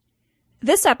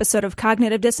This episode of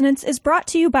Cognitive Dissonance is brought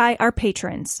to you by our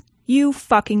patrons. You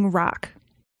fucking rock.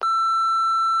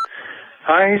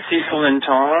 Hi, Cecil and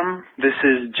Tom. This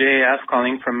is JF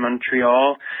calling from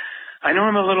Montreal. I know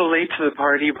I'm a little late to the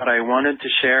party, but I wanted to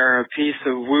share a piece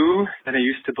of woo that I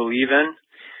used to believe in.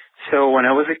 So when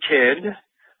I was a kid,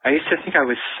 I used to think I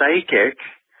was psychic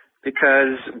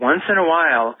because once in a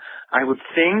while I would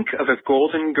think of a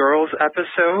Golden Girls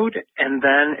episode and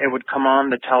then it would come on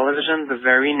the television the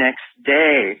very next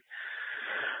day,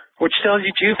 which tells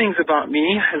you two things about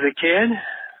me as a kid.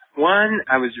 One,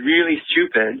 I was really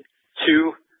stupid.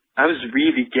 Two, I was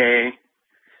really gay.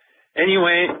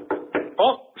 Anyway,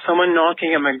 someone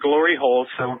knocking at my glory hole,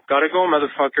 so gotta go,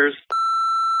 motherfuckers.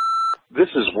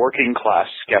 This is Working Class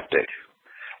Skeptic.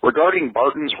 Regarding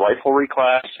Barton's riflery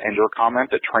class and your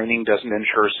comment that training doesn't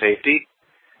ensure safety,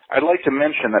 I'd like to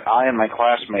mention that I and my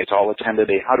classmates all attended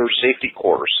a hunter safety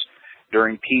course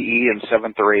during PE in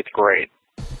 7th or 8th grade.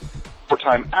 For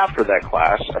time after that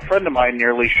class, a friend of mine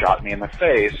nearly shot me in the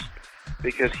face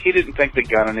because he didn't think the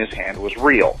gun in his hand was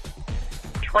real.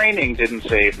 Training didn't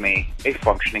save me, a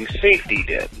functioning safety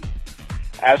did.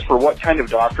 As for what kind of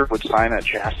doctor would sign a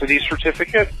chastity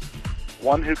certificate,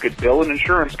 one who could bill an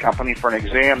insurance company for an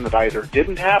exam that either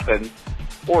didn't happen,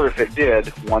 or if it did,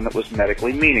 one that was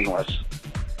medically meaningless.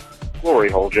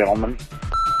 Glory hole, gentlemen.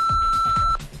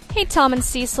 Hey Tom and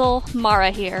Cecil,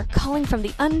 Mara here, calling from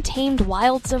the untamed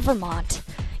wilds of Vermont.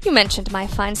 You mentioned my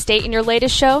fine state in your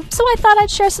latest show, so I thought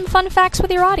I'd share some fun facts with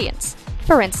your audience.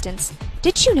 For instance,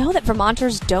 did you know that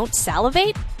Vermonters don't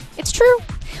salivate? It's true.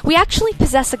 We actually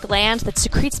possess a gland that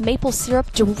secretes maple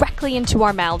syrup directly into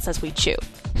our mouths as we chew.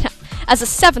 As a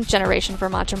 7th-generation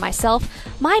Vermonter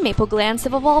myself, my maple glands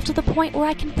have evolved to the point where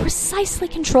I can precisely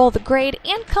control the grade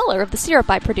and color of the syrup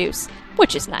I produce,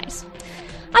 which is nice.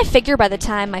 I figure by the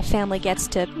time my family gets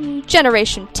to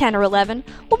generation 10 or 11,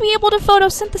 we'll be able to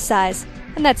photosynthesize,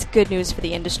 and that's good news for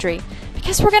the industry,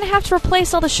 because we're going to have to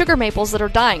replace all the sugar maples that are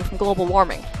dying from global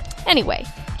warming. Anyway,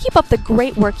 keep up the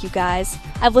great work, you guys.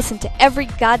 I've listened to every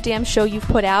goddamn show you've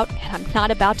put out, and I'm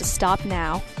not about to stop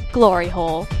now. Glory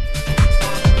hole.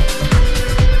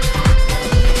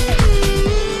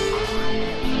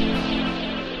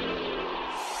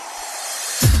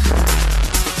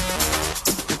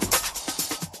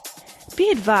 Be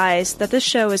advised that this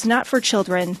show is not for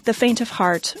children, the faint of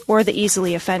heart, or the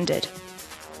easily offended.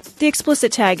 The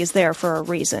explicit tag is there for a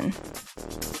reason.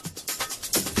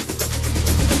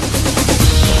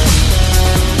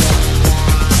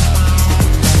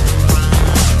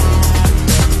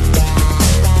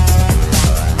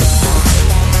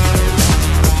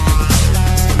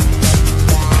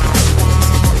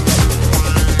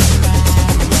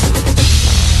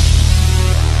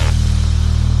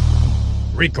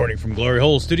 Recording from Glory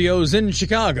Hole Studios in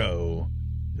Chicago,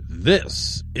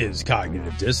 this is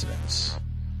Cognitive Dissonance.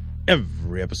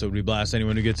 Every episode we blast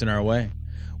anyone who gets in our way.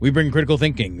 We bring critical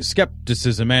thinking,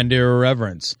 skepticism, and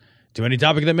irreverence to any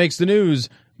topic that makes the news,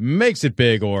 makes it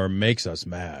big, or makes us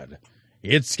mad.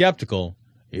 It's skeptical,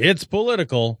 it's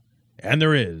political, and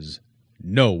there is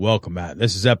no welcome mat.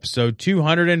 This is episode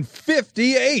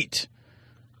 258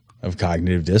 of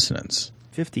Cognitive Dissonance.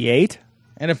 58?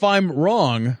 And if I'm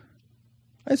wrong,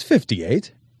 it's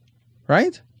 58,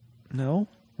 right? No,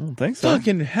 I don't think so.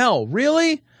 Fucking hell,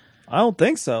 really? I don't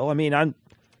think so. I mean,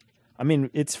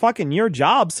 it's fucking your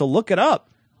job, so look it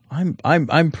up.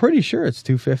 I'm pretty sure it's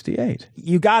 258.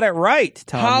 You got it right,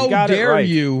 Tom. How you got dare it right.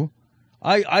 you?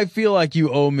 I feel like you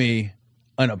owe me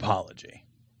an apology.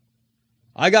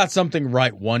 I got something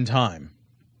right one time.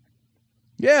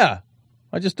 Yeah,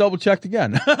 I just double checked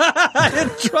again. I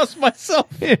didn't trust myself.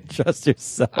 You didn't trust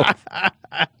yourself.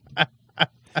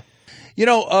 You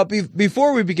know,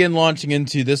 before we begin launching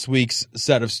into this week's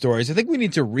set of stories, I think we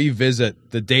need to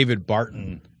revisit the David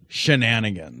Barton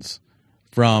shenanigans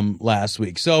from last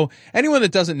week. So anyone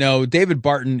that doesn't know, David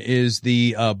Barton is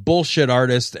the bullshit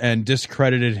artist and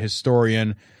discredited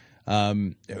historian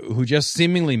who just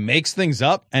seemingly makes things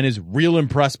up and is real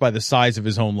impressed by the size of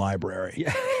his own library.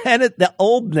 Yeah. And the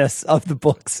oldness of the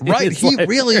books. Right. He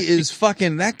really is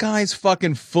fucking, that guy's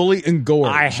fucking fully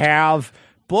engorged. I have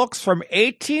books from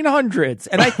 1800s.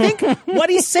 And I think what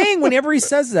he's saying whenever he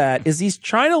says that is he's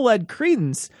trying to lend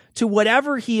credence to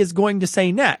whatever he is going to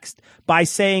say next by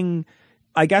saying,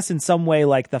 I guess in some way,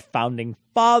 like the founding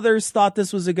fathers thought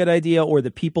this was a good idea, or the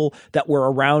people that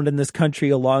were around in this country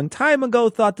a long time ago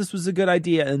thought this was a good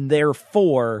idea, and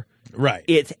therefore right.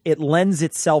 it lends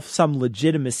itself some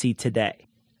legitimacy today.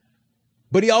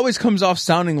 But he always comes off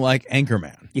sounding like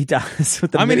Anchorman. He does. He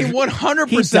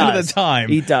 100% of the time.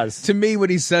 He does. To me, when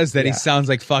he says that, he sounds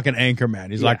like fucking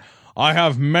Anchorman. He's like, I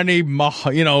have many,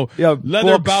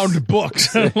 leather-bound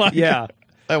books. Like, Yeah.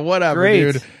 Whatever,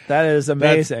 Great. dude. That is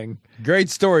amazing. Great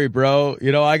story, bro.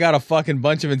 I got a fucking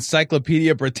bunch of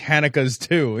Encyclopedia Britannicas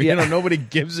too. Yeah. Nobody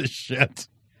gives a shit.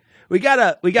 We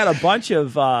got a bunch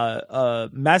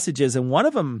of messages, and one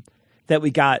of them that we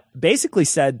got basically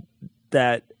said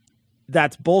that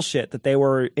that's bullshit, that they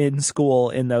were in school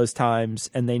in those times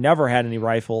and they never had any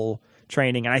rifle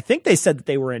training. And I think they said that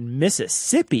they were in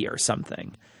Mississippi or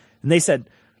something. And they said,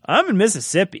 I'm in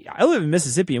Mississippi. I live in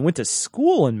Mississippi and went to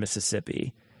school in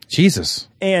Mississippi. Jesus.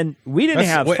 And we didn't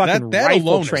have fucking that rifle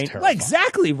alone is training. terrifying.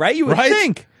 Exactly, right? You would Right?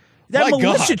 think. That My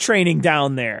militia God. training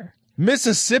down there.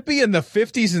 Mississippi in the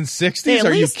 50s and 60s?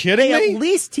 Are you kidding They me? at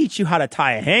least teach you how to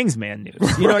tie a hangsman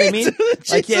noose. You know what I Right? mean?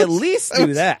 Like, you at Jesus. least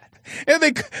do that. And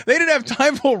they didn't have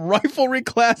time for riflery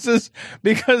classes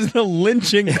because the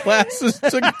lynching classes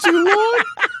took too long.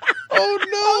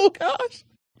 Oh, no. Gosh.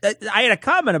 I had a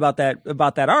comment about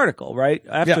that article, right?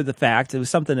 After the fact, it was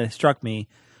something that struck me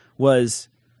was,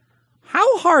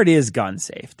 how hard is gun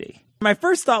safety? My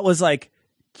first thought was like,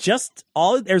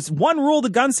 there's one rule to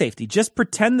gun safety. Just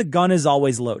pretend the gun is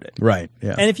always loaded. Right,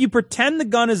 yeah. And if you pretend the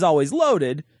gun is always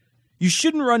loaded, you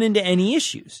shouldn't run into any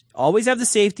issues. Always have the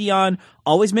safety on.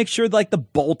 Always make sure like the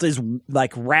bolt is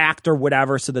like racked or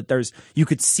whatever so that you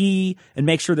could see and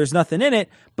make sure there's nothing in it.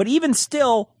 But even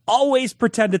still, always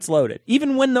pretend it's loaded.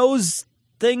 Even when those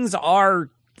things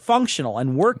are functional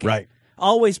and working. Right.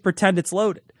 Always pretend it's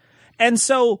loaded. And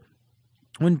so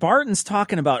when Barton's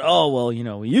talking about,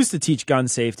 we used to teach gun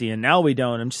safety and now we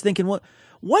don't. I'm just thinking,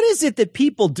 what is it that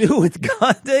people do with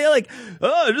guns? They're like,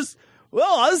 this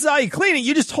is how you clean it.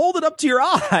 You just hold it up to your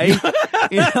eye,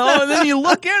 and then you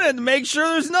look in it and make sure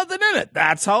there's nothing in it.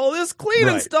 That's how this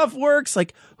cleaning stuff works.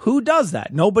 Like, who does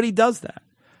that? Nobody does that.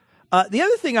 The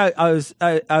other thing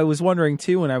I was wondering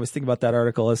too when I was thinking about that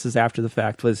article, this is after the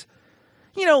fact, was,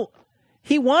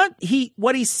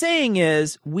 what he's saying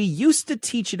is we used to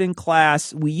teach it in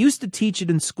class, we used to teach it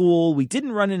in school, we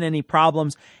didn't run into any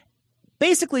problems.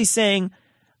 Basically saying,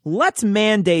 let's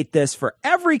mandate this for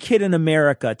every kid in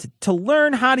America to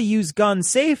learn how to use guns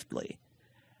safely.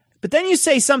 But then you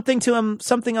say something to him,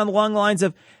 something along the lines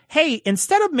of, hey,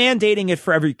 instead of mandating it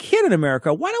for every kid in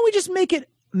America, why don't we just make it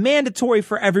mandatory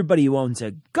for everybody who owns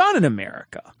a gun in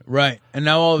America? Right. And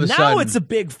now all of a sudden... Now it's a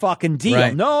big fucking deal.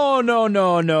 Right.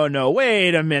 No.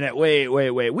 Wait a minute. Wait.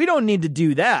 We don't need to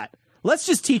do that. Let's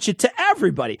just teach it to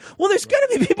everybody. Well, there's going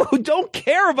to be people who don't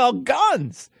care about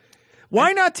guns.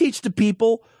 Why not teach the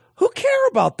people who care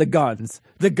about the guns,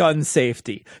 the gun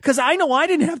safety? Because I know I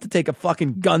didn't have to take a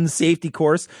fucking gun safety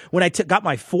course when I got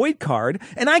my FOID card,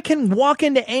 and I can walk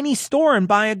into any store and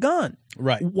buy a gun.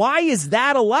 Right. Why is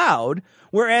that allowed?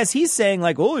 Whereas he's saying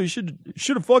like, you should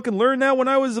have fucking learned that when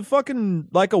I was a fucking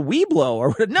like a Weeblo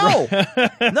or no,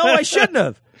 I shouldn't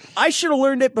have. I should have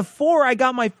learned it before I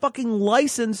got my fucking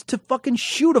license to fucking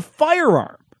shoot a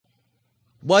firearm.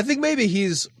 Well, I think maybe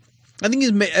I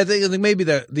think maybe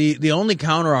the only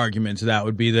counter argument to that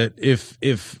would be that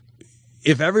if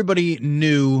everybody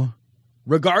knew,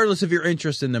 regardless of your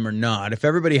interest in them or not, if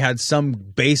everybody had some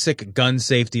basic gun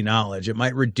safety knowledge, it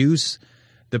might reduce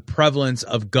the prevalence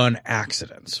of gun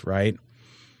accidents, right?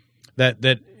 That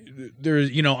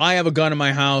there's, I have a gun in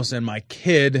my house and my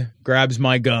kid grabs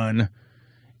my gun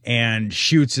and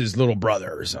shoots his little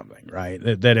brother or something, right?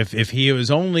 That if he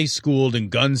was only schooled in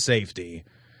gun safety,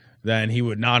 then he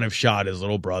would not have shot his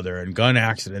little brother and gun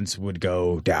accidents would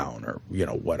go down or,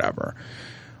 whatever.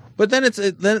 But then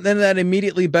then that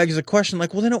immediately begs the question,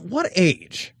 like, well, then at what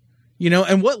age,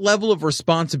 and what level of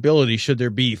responsibility should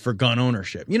there be for gun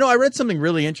ownership? I read something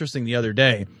really interesting the other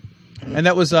day, and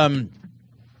that was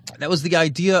the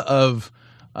idea of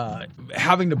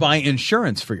having to buy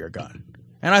insurance for your gun.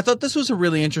 And I thought this was a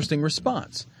really interesting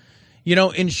response.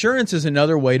 Insurance is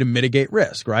another way to mitigate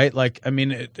risk, right? Like, I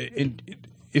mean,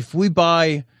 if we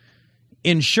buy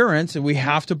insurance and we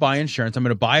have to buy insurance, I'm going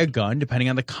to buy a gun depending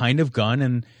on the kind of gun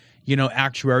and,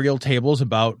 actuarial tables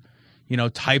about,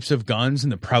 types of guns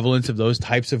and the prevalence of those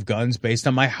types of guns based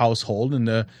on my household and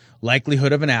the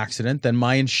likelihood of an accident, then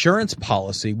my insurance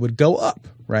policy would go up,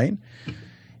 right?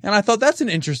 And I thought that's an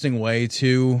interesting way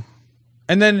to,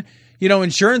 and then,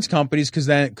 insurance companies could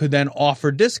then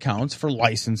offer discounts for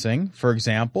licensing, for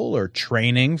example, or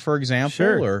training, for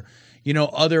example, or,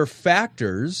 other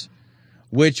factors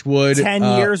which would 10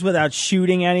 years without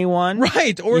shooting anyone.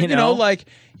 Right. Or, I mean,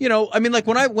 like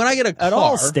when I get a car. At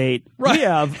Allstate, right. We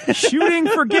have shooting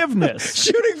forgiveness.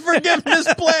 Shooting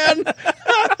forgiveness plan.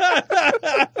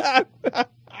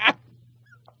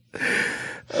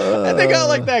 And they got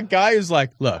like that guy who's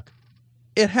like, look,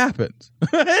 it happens.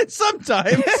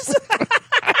 Sometimes.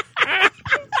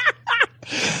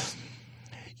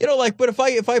 but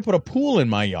if I put a pool in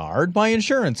my yard, my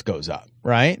insurance goes up,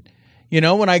 right?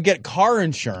 When I get car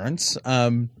insurance,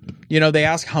 they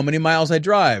ask how many miles I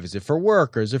drive. Is it for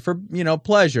work or is it for,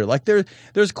 pleasure? Like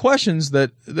there's questions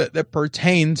that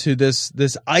pertain to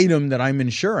this item that I'm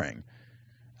insuring.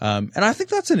 And I think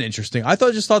that's I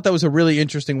just thought that was a really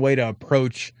interesting way to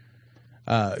approach,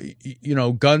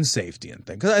 gun safety and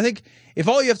things. Because I think if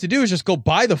all you have to do is just go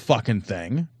buy the fucking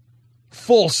thing,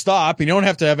 full stop, you don't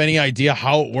have to have any idea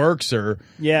how it works or,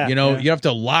 you have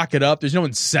to lock it up. There's no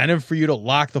incentive for you to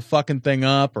lock the fucking thing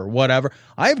up or whatever.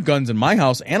 I have guns in my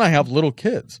house and I have little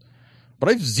kids, but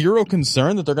I have zero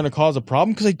concern that they're going to cause a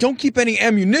problem because I don't keep any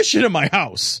ammunition in my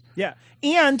house. Yeah.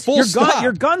 And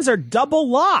your guns are double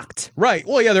locked. Right.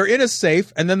 Well, yeah, they're in a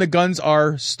safe and then the guns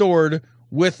are stored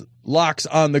with locks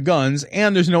on the guns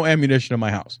and there's no ammunition in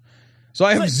my house. So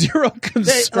I have zero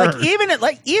concern.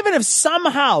 Even if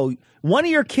somehow one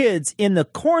of your kids in the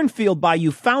cornfield by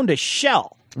you found a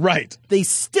shell, right? They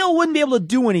still wouldn't be able to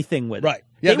do anything with it. Right.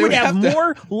 Yeah, they would have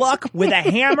more luck with a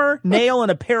hammer, nail,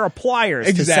 and a pair of pliers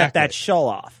to set that shell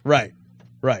off. Right.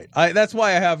 Right. That's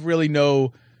why I have really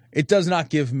it does not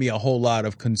give me a whole lot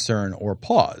of concern or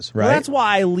pause, right? Well, that's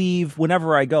why I leave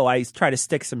whenever I go. I try to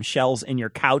stick some shells in your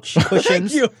couch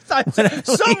cushions. Thank you.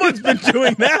 Someone's been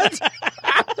doing that.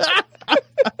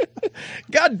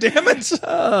 God damn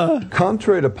it.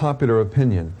 Contrary to popular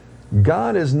opinion,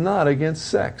 God is not against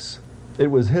sex. It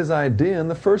was his idea in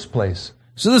the first place.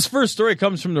 So this first story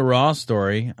comes from the Raw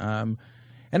story. And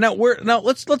now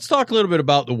let's talk a little bit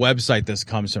about the website this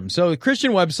comes from. So the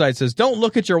Christian website says, don't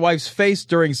look at your wife's face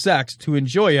during sex to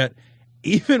enjoy it,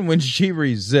 even when she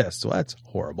resists. Well, that's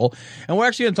horrible. And we're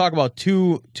actually going to talk about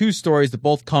two stories that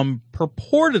both come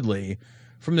purportedly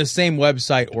from the same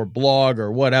website or blog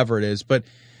or whatever it is. But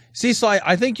Cecil,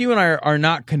 I think you and I are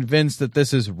not convinced that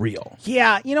this is real.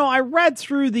 Yeah, I read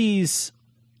through these.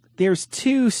 There's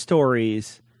two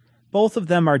stories. Both of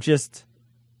them are just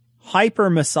hyper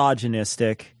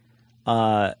misogynistic.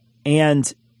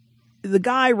 And the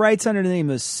guy writes under the name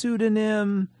of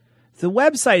pseudonym. The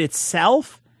website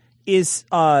itself is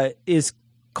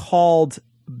called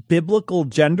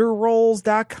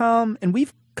biblicalgenderroles.com. And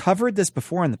we've covered this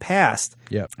before in the past.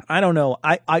 Yeah. I don't know.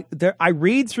 I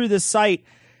read through this site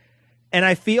and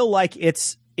I feel like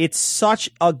it's such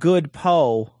a good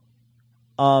Poe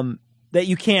that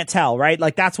you can't tell, right?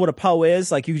 Like that's what a Poe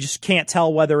is. Like you just can't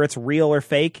tell whether it's real or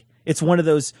fake. It's one of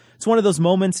those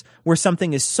moments where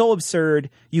something is so absurd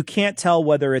you can't tell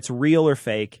whether it's real or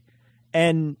fake.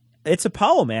 And it's a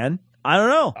Poe, man. I don't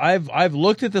know. I've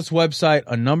looked at this website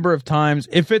a number of times.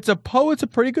 If it's a Poe, it's a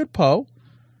pretty good Poe.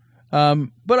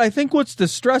 But I think what's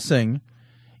distressing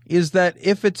is that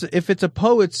if it's a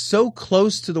Poe, it's so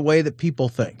close to the way that people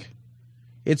think.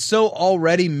 It so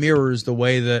already mirrors the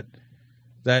way that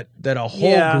a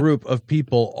whole group of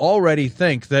people already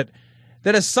think that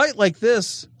a site like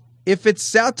this, if it's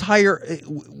satire,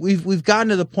 we've gotten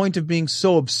to the point of being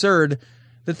so absurd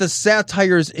that the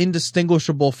satire is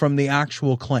indistinguishable from the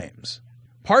actual claims.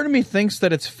 Part of me thinks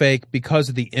that it's fake because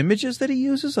of the images that he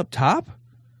uses up top.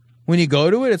 When you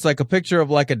go to it, it's like a picture of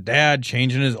like a dad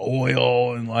changing his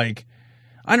oil and like,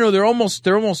 I don't know, they're almost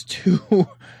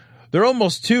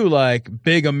too like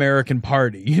big American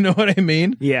Party. You know what I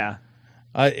mean? Yeah.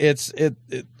 It's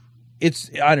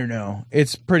I don't know.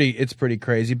 It's pretty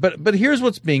crazy. But here's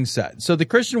what's being said. So the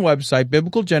Christian website,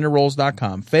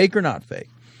 biblicalgenderroles.com, fake or not fake,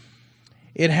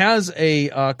 it has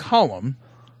a column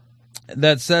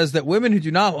that says that women who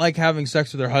do not like having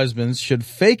sex with their husbands should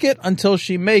fake it until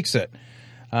she makes it.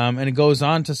 And it goes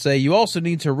on to say, you also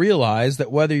need to realize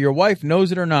that whether your wife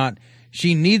knows it or not,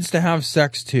 she needs to have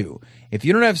sex too. If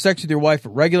you don't have sex with your wife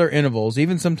at regular intervals,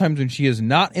 even sometimes when she is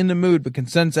not in the mood but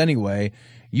consents anyway,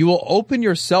 you will open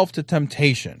yourself to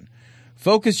temptation.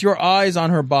 Focus your eyes on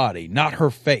her body, not her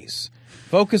face.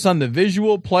 Focus on the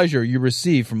visual pleasure you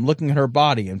receive from looking at her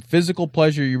body and physical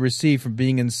pleasure you receive from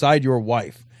being inside your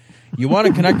wife. You want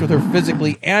to connect with her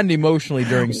physically and emotionally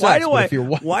during sex. Why do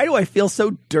I feel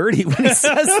so dirty when he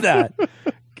says that?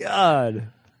 God.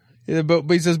 Yeah, but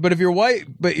he says, but your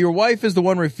wife is the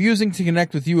one refusing to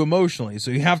connect with you emotionally,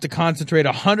 so you have to concentrate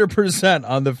 100%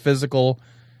 on the physical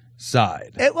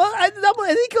side. Then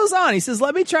he goes on. He says,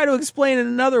 let me try to explain it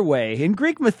another way. In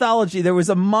Greek mythology, there was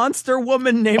a monster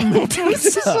woman named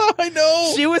Medusa. I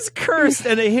know. She was cursed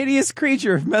and a hideous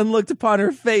creature. If men looked upon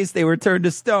her face, they were turned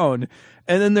to stone.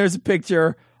 And then there's a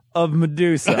picture of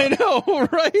Medusa. I know,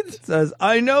 right? It says,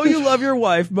 I know you love your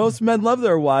wife. Most men love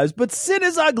their wives, but sin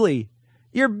is ugly.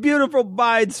 Your beautiful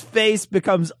bride's face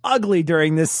becomes ugly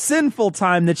during this sinful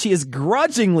time that she is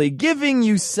grudgingly giving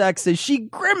you sex as she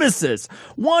grimaces,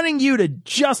 wanting you to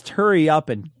just hurry up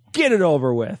and Get it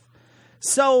over with.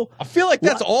 So I feel like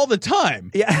that's all the time.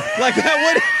 Yeah. Like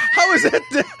how is it?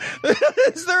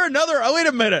 Is there another? Oh, wait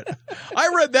a minute.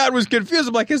 I read that and was confused.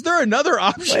 I'm like, is there another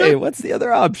option? Wait, what's the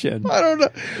other option? I don't know.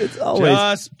 It's always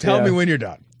just tell me when you're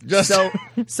done. Just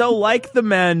so like the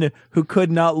men who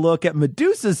could not look at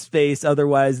Medusa's face,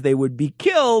 otherwise they would be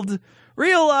killed.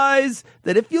 Realize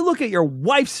that if you look at your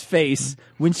wife's face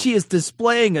when she is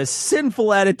displaying a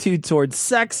sinful attitude towards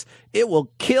sex, it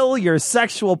will kill your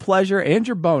sexual pleasure and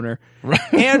your boner,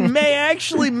 and may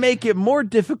actually make it more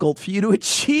difficult for you to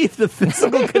achieve the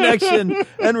physical connection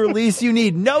and release you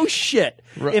need. No shit.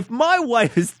 Right. If my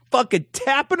wife is fucking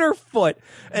tapping her foot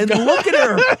and looking at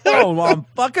her phone while I'm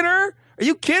fucking her, are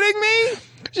you kidding me?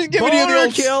 She's giving you the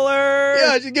old killer.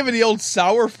 Yeah, she's giving the old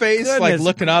sour face, like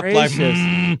looking gracious.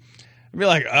 Up, like. Be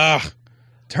like,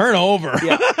 turn over.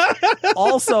 Yeah.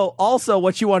 Also,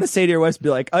 what you want to say to your wife is be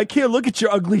like, I can't look at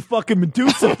your ugly fucking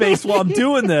Medusa face while I'm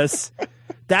doing this.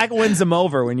 That wins them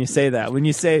over when you say that. When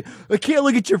you say, I can't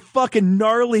look at your fucking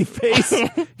gnarly face, you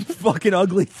fucking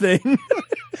ugly thing.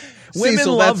 Women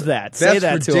love that. Say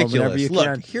that to them whenever you Look,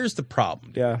 can. here's the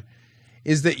problem. Yeah.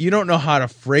 Is that you don't know how to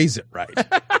phrase it right.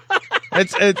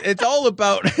 It's all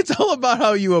about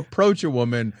how you approach a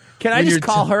woman. Can I just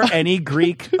call her any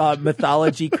Greek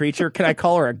mythology creature? Can I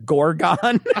call her a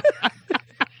Gorgon?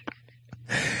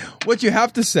 What you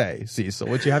have to say,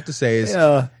 Cecil, is,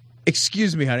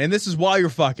 excuse me, honey. And this is while you're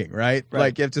fucking, right?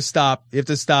 Like you have to stop,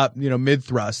 mid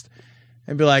thrust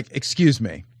and be like, excuse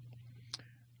me,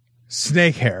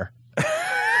 snake hair.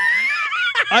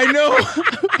 I know.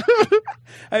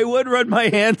 I would run my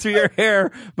hand through your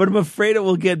hair, but I'm afraid it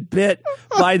will get bit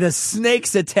by the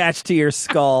snakes attached to your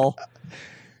skull.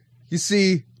 You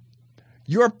see,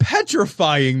 you're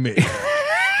petrifying me.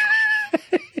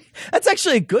 That's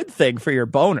actually a good thing for your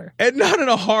boner. And not in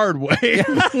a hard way.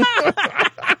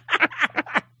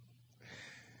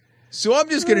 So I'm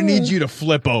just going to need you to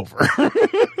flip over.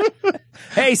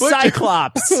 Hey,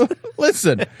 Cyclops.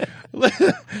 Listen,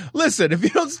 if you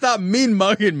don't stop mean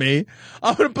mugging me,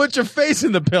 I'm going to put your face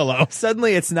in the pillow.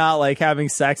 Suddenly it's not like having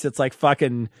sex. It's like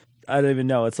fucking, I don't even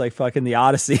know. It's like fucking the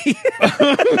Odyssey.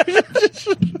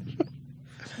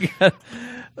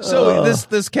 So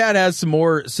this cat has some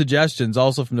more suggestions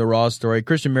also from the Raw story.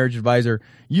 Christian marriage advisor: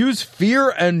 use fear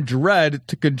and dread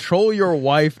to control your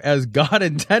wife as God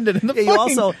intended in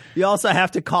the You also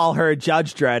have to call her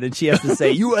Judge Dredd, and she has to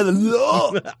say, you are the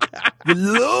law. The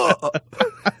law.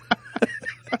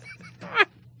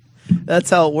 That's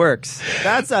how it works.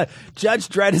 Judge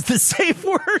Dredd is the safe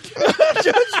word.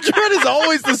 Judge Dredd is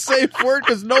always the safe word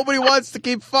because nobody wants to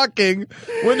keep fucking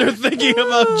when they're thinking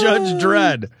about Judge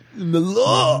Dredd. The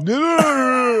law.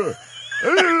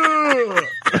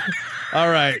 All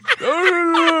right.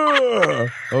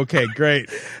 Okay, great.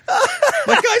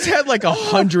 That guy's had like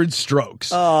 100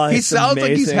 strokes. Oh, he sounds amazing.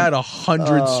 like he's had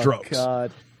 100 strokes.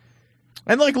 God.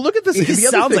 And like, look at this. He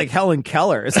sounds like Helen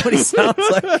Keller is what he sounds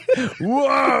like.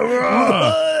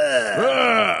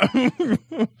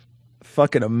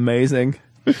 Fucking amazing.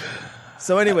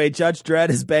 So anyway, Judge Dredd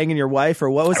is banging your wife, or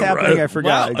what was happening? I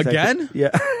forgot. Wow, again? Yeah.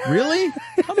 Really?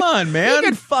 Come on, man. You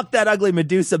can fuck that ugly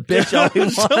Medusa bitch all you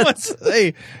want.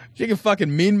 Hey, she can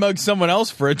fucking mean mug someone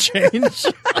else for a change.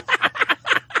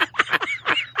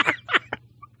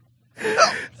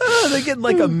 They get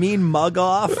like a mean mug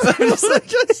off.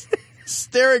 just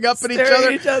staring up at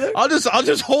each other. I'll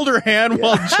just hold her hand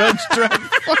while Judge Dredd.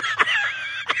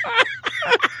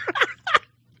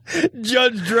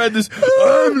 Judge Dredd this.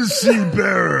 I'm a sea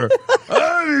bearer.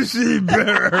 I'm a sea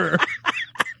bearer.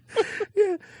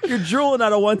 Yeah, you're drooling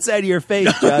out of one side of your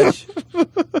face, Judge.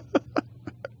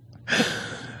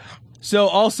 So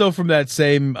also from that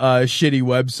same shitty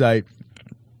website,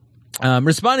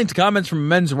 responding to comments from a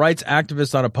men's rights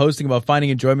activist on a posting about finding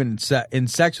enjoyment in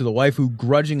sex with a wife who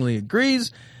grudgingly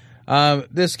agrees,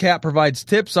 this cat provides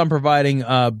tips on providing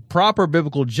proper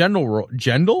biblical gender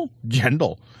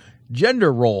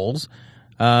roles,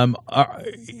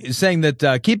 saying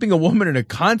that keeping a woman in a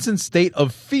constant state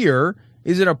of fear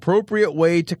is an appropriate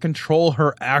way to control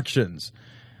her actions.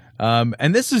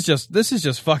 And this is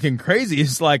just fucking crazy.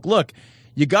 It's like, look,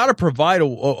 you got to provide a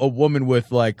woman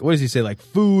with, like, what does he say, like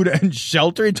food and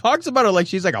shelter. He talks about her like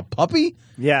she's like a puppy.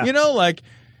 Yeah. You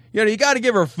got to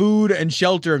give her food and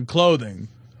shelter and clothing,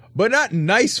 but not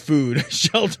nice food,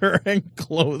 shelter, and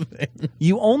clothing.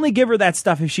 You only give her that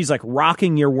stuff if she's like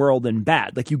rocking your world in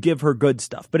bed. Like you give her good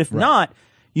stuff. But if not,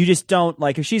 you just don't,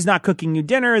 like, if she's not cooking you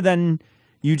dinner, then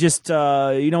you just,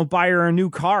 you don't buy her a new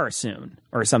car soon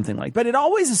or something like that. But it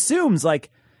always assumes like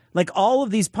all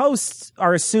of these posts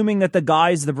are assuming that the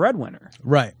guy's the breadwinner.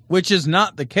 Right. Which is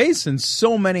not the case in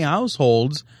so many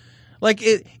households. Like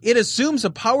it assumes a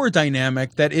power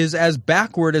dynamic that is as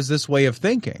backward as this way of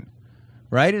thinking.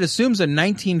 Right? It assumes a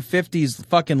 1950s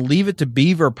fucking Leave It to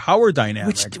Beaver power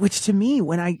dynamic. Which to me,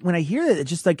 when I hear that, it's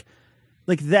just like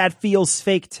that feels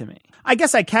fake to me. I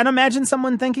guess I can imagine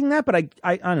someone thinking that, but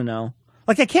I don't know.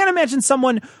 Like, I can't imagine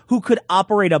someone who could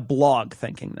operate a blog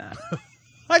thinking that.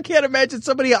 I can't imagine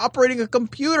somebody operating a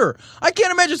computer. I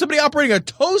can't imagine somebody operating a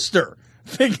toaster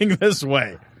thinking this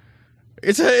way.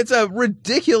 It's a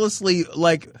ridiculously,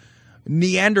 like,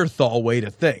 Neanderthal way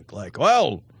to think. Like,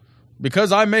 well,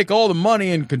 because I make all the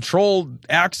money and control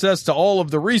access to all of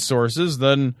the resources,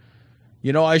 then,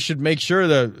 you know, I should make sure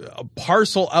to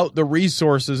parcel out the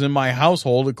resources in my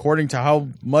household according to how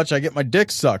much I get my dick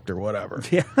sucked or whatever.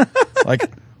 Yeah.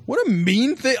 Like, what a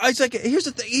mean thing. I was like, here's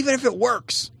the thing, even if it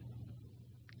works,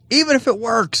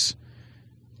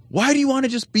 why do you want to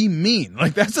just be mean?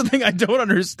 Like, that's the thing I don't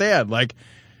understand. Like,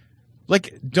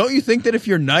 don't you think that if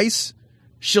you're nice,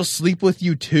 she'll sleep with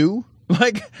you too?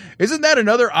 Like, isn't that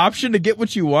another option to get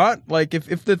what you want? Like,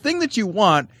 if the thing that you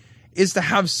want is to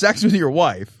have sex with your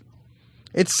wife,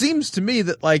 it seems to me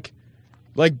that like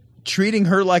treating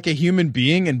her like a human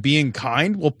being and being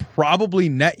kind will probably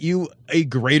net you a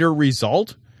greater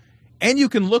result. And you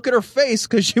can look at her face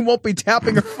because she won't be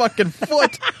tapping her fucking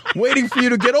foot waiting for you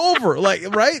to get over.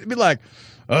 Like, right? Be like,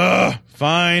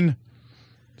 fine.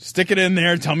 Stick it in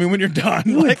there. Tell me when you're done.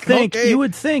 You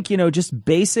would think, you know, just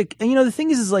basic. And, you know, the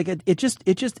thing is like it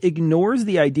just ignores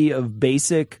the idea of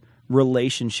basic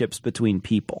relationships between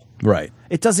people. Right.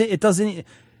 It doesn't.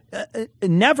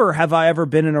 Never have I ever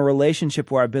been in a relationship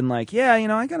where I've been like, yeah, you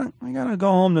know, I gotta go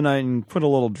home tonight and put a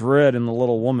little dread in the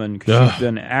little woman because she's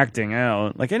been acting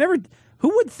out. Like,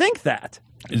 who would think that?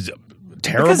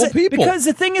 Terrible people. Because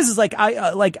the thing is like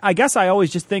I guess I always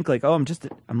just think like, oh,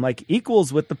 I'm like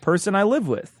equals with the person I live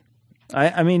with.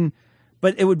 I mean,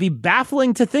 but it would be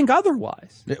baffling to think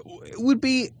otherwise. It would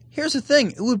be. Here's the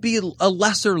thing. It would be a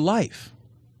lesser life.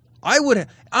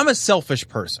 I'm a selfish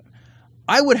person.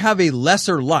 I would have a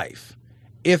lesser life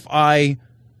if I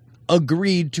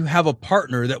agreed to have a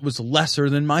partner that was lesser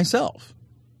than myself.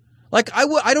 Like,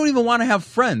 I don't even want to have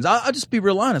friends. I'll just be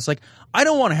real honest. Like, I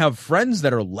don't want to have friends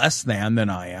that are less than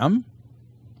I am.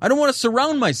 I don't want to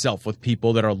surround myself with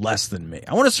people that are less than me.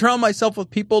 I want to surround myself with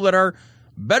people that are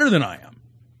better than I am.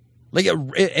 Like,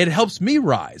 it helps me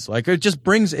rise. Like,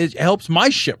 it helps my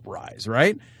ship rise,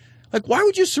 right? Like, why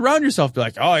would you surround yourself? Be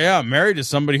like, oh yeah, I'm married to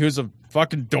somebody who's a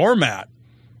fucking doormat,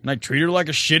 and I treat her like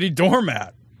a shitty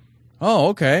doormat. Oh,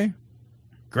 okay.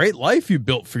 Great life you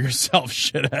built for yourself,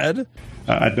 shithead.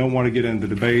 I don't want to get into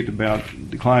the debate about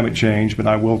the climate change, but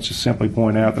I will just simply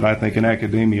point out that I think in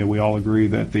academia we all agree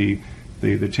that the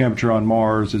temperature on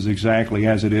Mars is exactly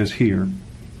as it is here.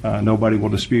 Nobody will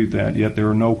dispute that, yet there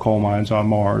are no coal mines on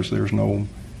Mars. There's no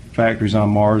factories on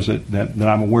Mars that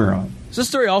I'm aware of. So this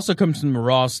story also comes from the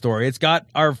Raw story. It's got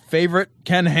our favorite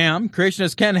Ken Ham,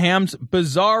 creationist Ken Ham's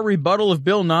bizarre rebuttal of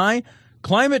Bill Nye.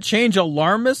 Climate change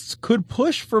alarmists could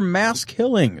push for mass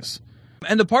killings.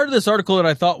 And the part of this article that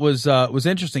I thought was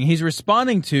interesting, he's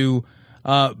responding to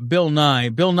Bill Nye.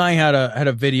 Bill Nye had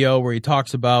a video where he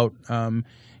talks about 5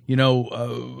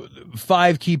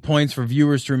 key points for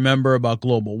viewers to remember about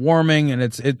global warming, and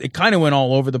it kind of went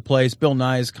all over the place. Bill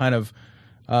Nye is kind of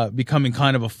becoming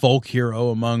kind of a folk hero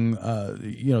among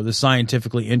the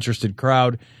scientifically interested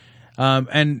crowd,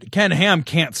 and Ken Ham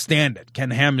can't stand it. Ken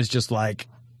Ham is just like,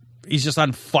 he's just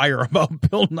on fire about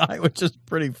Bill Nye, which is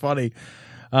pretty funny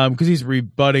because he's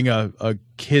rebutting a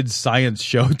kid's science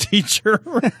show teacher.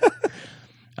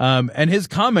 And his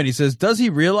comment, he says, does he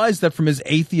realize that from his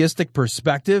atheistic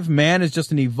perspective, man is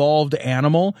just an evolved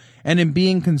animal, and in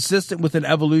being consistent with an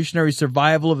evolutionary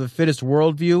survival of the fittest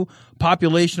worldview,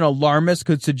 population alarmists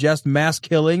could suggest mass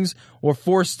killings or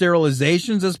forced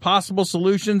sterilizations as possible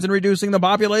solutions in reducing the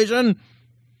population?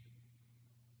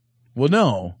 Well,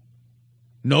 no.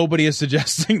 Nobody is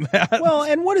suggesting that. Well,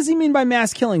 and what does he mean by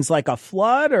mass killings? Like a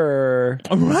flood, or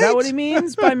is that what he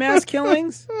means by mass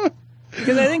killings?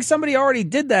 Because I think somebody already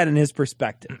did that in his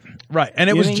perspective. Right. And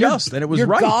it was just, and it was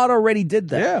right. God already did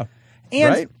that.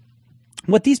 Yeah. And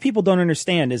what these people don't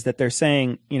understand is that they're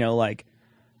saying,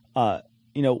 what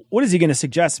is he going to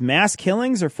suggest? Mass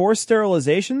killings or forced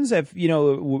sterilizations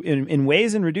in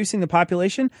ways in reducing the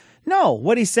population? No.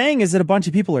 What he's saying is that a bunch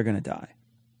of people are going to die.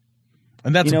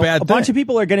 And that's a bad thing. A bunch of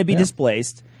people are going to be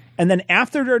displaced. And then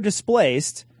after they're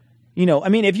displaced,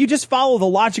 if you just follow the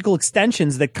logical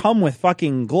extensions that come with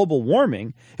fucking global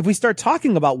warming, if we start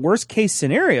talking about worst case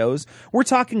scenarios, we're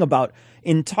talking about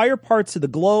entire parts of the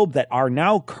globe that are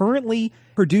now currently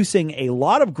producing a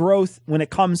lot of growth when it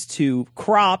comes to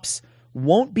crops,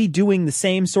 won't be doing the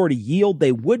same sort of yield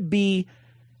they would be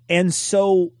And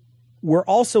so we're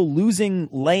also losing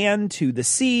land to the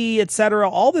sea, etc.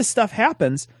 All this stuff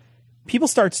happens. People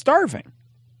start starving.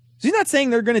 So he's not saying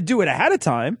they're going to do it ahead of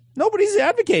time. Nobody's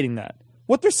advocating that.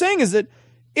 What they're saying is that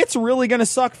it's really going to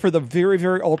suck for the very,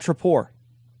 very ultra poor.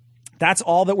 That's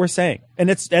all that we're saying. And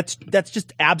that's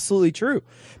just absolutely true.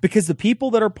 Because the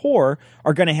people that are poor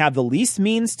are going to have the least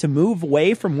means to move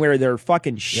away from where their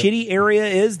fucking shitty area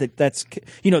is. I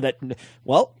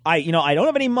don't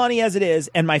have any money as it is,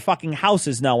 and my fucking house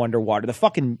is now underwater. The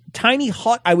fucking tiny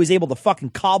hut I was able to fucking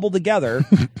cobble together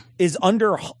is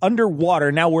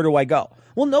underwater. Now where do I go?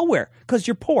 Well, nowhere, because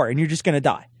you're poor and you're just going to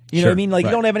die. You know what I mean? Like,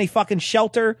 you don't have any fucking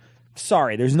shelter.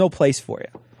 Sorry, there's no place for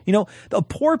you. You know, the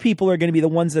poor people are going to be the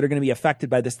ones that are going to be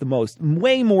affected by this the most,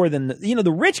 way more than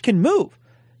the rich can move.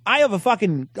 I have a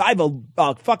fucking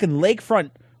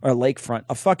oceanfront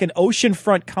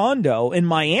condo in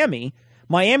Miami.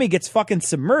 Miami gets fucking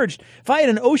submerged. If I had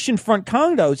an oceanfront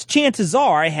condo, chances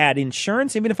are I had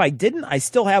insurance. Even if I didn't, I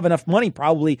still have enough money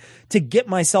probably to get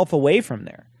myself away from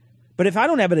there. But if I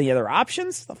don't have any other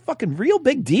options, it's a fucking real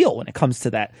big deal when it comes to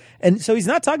that. And so he's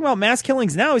not talking about mass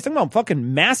killings now. He's talking about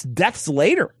fucking mass deaths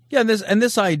later. Yeah,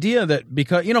 this idea that,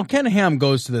 because, Ken Ham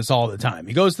goes to this all the time.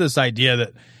 He goes to this idea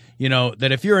that,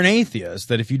 that if you're an atheist,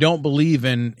 that if you don't believe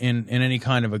in any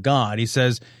kind of a God, he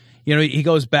says, he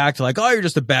goes back to like, oh, you're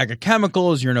just a bag of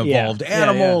chemicals, you're an evolved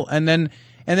animal. Yeah.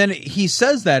 And then he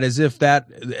says that as if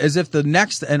the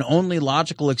next and only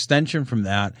logical extension from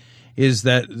that is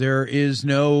that there is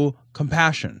no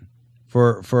compassion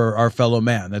for our fellow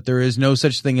man, that there is no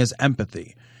such thing as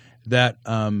empathy, that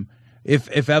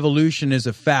if evolution is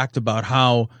a fact about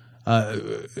how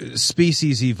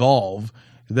species evolve,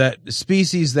 that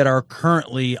species that are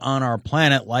currently on our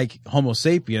planet, like Homo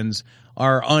sapiens,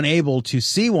 are unable to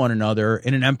see one another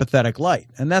in an empathetic light.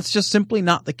 And that's just simply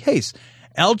not the case.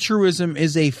 Altruism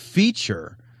is a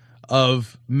feature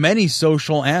of many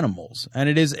social animals, and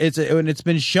it's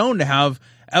been shown to have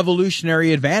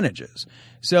evolutionary advantages.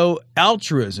 So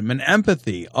altruism and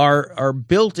empathy are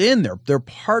built in. They're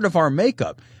part of our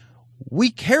makeup.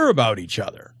 We care about each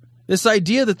other. This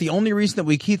idea that the only reason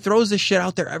that he throws this shit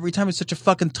out there every time is such a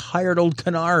fucking tired old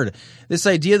canard. This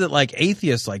idea that like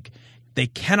atheists, like, they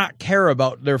cannot care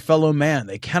about their fellow man.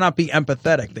 They cannot be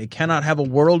empathetic. They cannot have a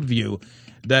worldview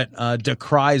that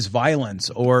decries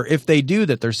violence, or if they do,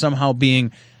 that they're somehow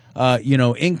being,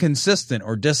 inconsistent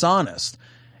or dishonest.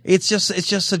 It's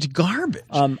just such garbage.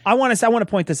 I want to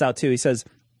point this out too. He says,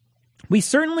 we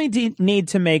certainly need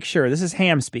to make sure, this is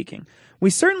Ham speaking, we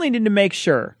certainly need to make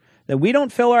sure that we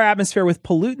don't fill our atmosphere with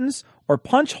pollutants or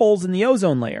punch holes in the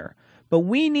ozone layer. But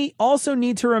we also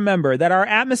need to remember that our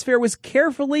atmosphere was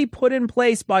carefully put in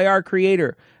place by our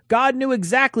Creator. God knew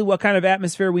exactly what kind of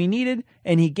atmosphere we needed,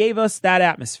 and he gave us that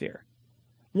atmosphere.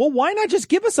 Well, why not just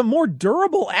give us a more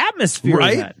durable atmosphere?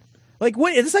 Right? Then? Like,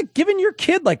 what? It's like giving your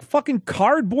kid like fucking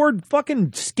cardboard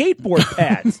fucking skateboard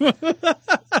pads.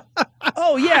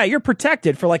 Oh yeah, you're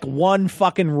protected for like one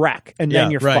fucking wreck, and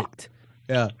then you're fucked.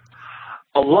 Yeah.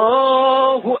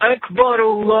 Allahu Akbar,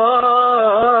 Allahu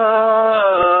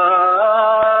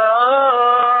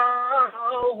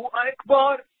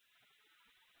Akbar.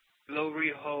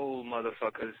 Glory hole,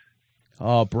 motherfuckers.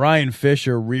 Oh, Brian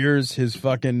Fisher rears his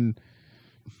fucking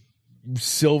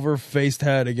silver-faced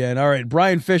head again. All right,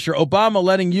 Brian Fisher. Obama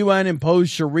letting UN impose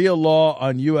Sharia law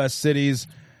on U.S. cities.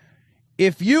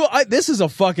 This is a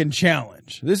fucking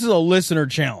challenge. This is a listener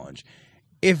challenge.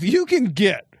 If you can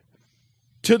get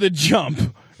to the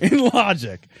jump in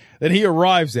logic that he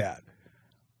arrives at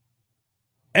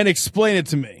and explain it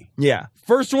to me. Yeah.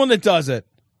 First one that does it,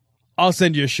 I'll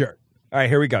send you a shirt. All right,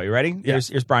 here we go. You ready? Yeah.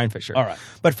 Here's Brian Fisher. All right.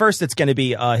 But first, it's going to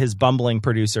be his bumbling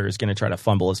producer is going to try to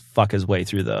fuck his way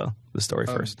through the story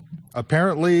first.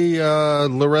 Apparently,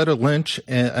 Loretta Lynch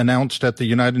announced at the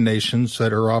United Nations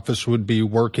that her office would be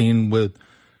working with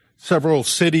several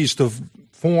cities to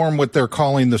form what they're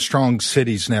calling the Strong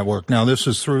Cities Network. Now, this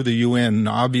is through the UN.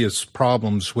 Obvious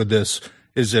problems with this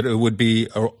is that it would be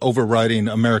overriding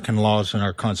American laws and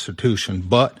our Constitution.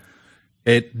 But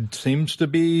it seems to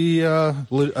be a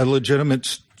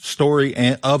legitimate story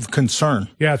of concern.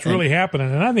 Yeah, it's really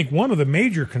happening. And I think one of the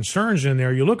major concerns in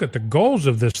there, you look at the goals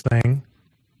of this thing,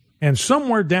 and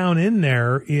somewhere down in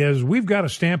there is we've got to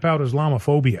stamp out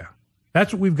Islamophobia.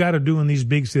 That's what we've got to do in these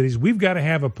big cities. We've got to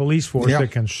have a police force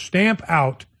that can stamp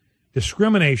out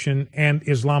discrimination and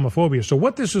Islamophobia. So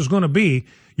what this is going to be,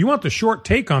 you want the short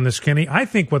take on this, Kenny? I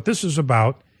think what this is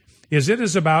about is it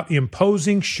is about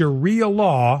imposing Sharia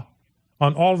law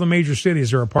on all the major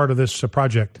cities that are a part of this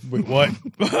project. Wait, what?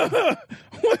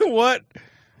 What?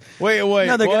 Wait.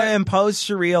 No, they're going to impose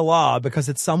Sharia law because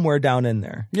it's somewhere down in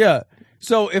there. Yeah.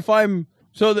 So if I'm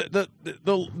So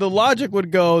the logic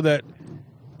would go that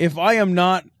if I am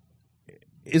not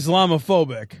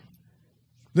Islamophobic,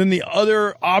 then the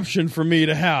other option for me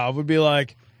to have would be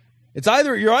like,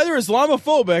 you're either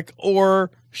Islamophobic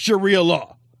or Sharia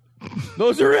law.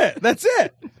 Those are it. That's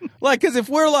it. Like, because if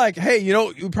we're like, hey,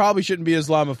 you probably shouldn't be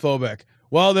Islamophobic,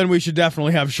 well, then we should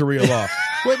definitely have Sharia law.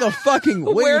 What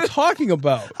are you talking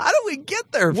about? How do we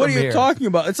get there? What are you talking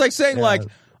about? It's like saying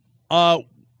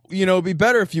it'd be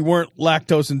better if you weren't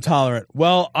lactose intolerant.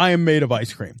 Well, I am made of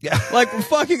ice cream. Yeah. Like,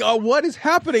 what is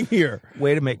happening here?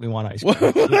 Way to make me want ice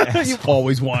cream. You've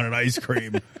always wanted ice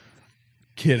cream.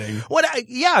 Kidding.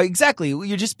 Yeah, exactly.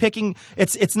 You're just picking.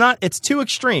 It's two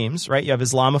extremes, right? You have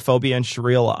Islamophobia and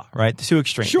Sharia law, right? The two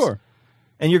extremes. Sure.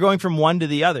 And you're going from one to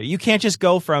the other. You can't just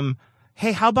go from,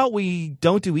 hey, how about we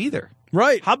don't do either?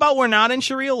 Right. How about we're not in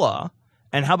Sharia law?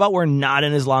 And how about we're not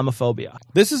in Islamophobia?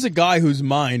 This is a guy whose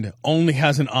mind only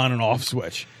has an on and off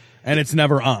switch, and it's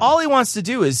never on. All he wants to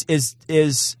do is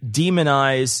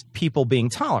demonize people being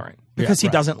tolerant because he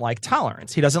doesn't like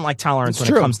tolerance. He doesn't like tolerance when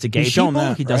it comes to gay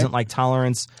people. He doesn't like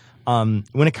tolerance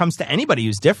when it comes to anybody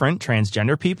who's different,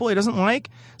 transgender people. He doesn't like.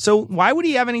 So why would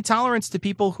he have any tolerance to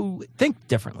people who think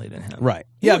differently than him? Right.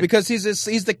 Yeah, because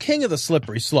he's the king of the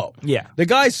slippery slope. Yeah. The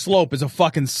guy's slope is a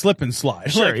fucking slip and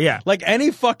slide. Sure, Like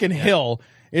any fucking hill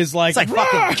is like... It's like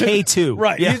fucking K2.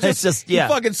 Right. Yeah, He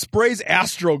fucking sprays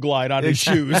Astroglide on his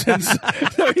shoes. And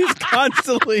so he's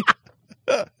constantly...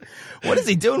 What is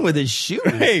he doing with his shoes?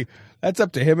 Hey, that's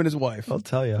up to him and his wife. I'll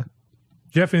tell you.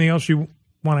 Jeff, anything else you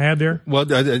want to add there? Well,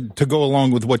 to go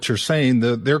along with what you're saying,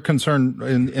 their concern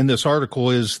in this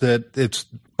article is that it's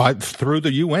through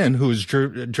the UN, who is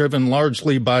driven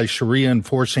largely by Sharia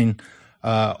enforcing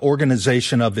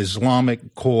Organization of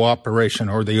Islamic Cooperation,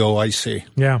 or the OIC.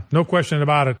 Yeah, no question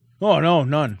about it. Oh, no,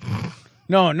 none.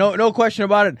 No question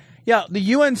about it. Yeah, the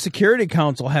UN Security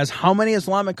Council has how many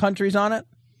Islamic countries on it?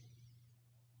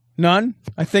 None?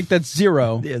 I think that's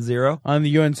zero. Yeah, zero. On the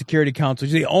UN Security Council.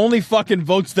 It's the only fucking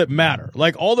votes that matter.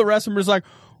 Like, all the rest of them are like,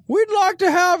 we'd like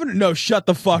to have it. No, shut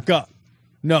the fuck up.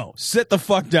 No, sit the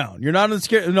fuck down. You're not in the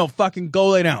security. No, fucking go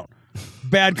lay down.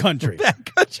 Bad country. Bad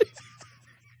country.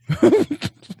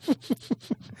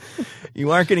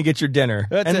 You aren't going to get your dinner.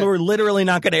 We're literally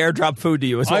not going to airdrop food to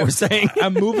you, is what we're saying.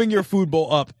 I'm moving your food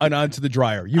bowl up and onto the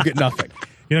dryer. You get nothing.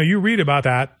 You read about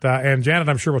that, and Janet,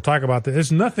 I'm sure we'll talk about this.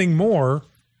 It's nothing more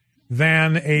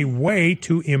than a way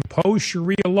to impose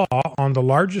Sharia law on the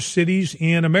largest cities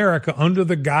in America under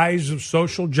the guise of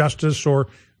social justice or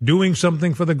doing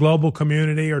something for the global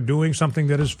community or doing something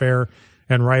that is fair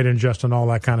and right and just and all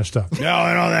that kind of stuff. No,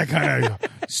 and all that kind of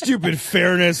stupid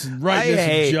fairness, rightness,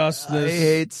 and justice. I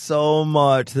hate so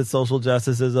much that social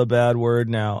justice is a bad word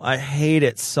now. I hate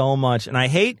it so much. And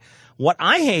what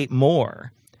I hate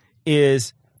more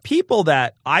is people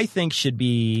that I think should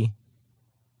be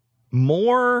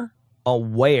more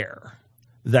aware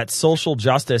that social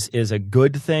justice is a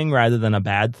good thing rather than a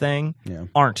bad thing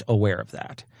aren't aware of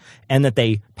that. And that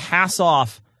they pass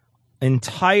off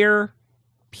entire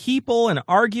people and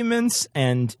arguments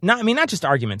and not just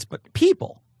arguments, but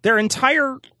people. Their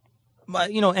entire,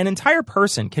 an entire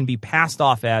person can be passed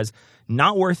off as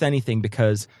not worth anything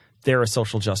because they're a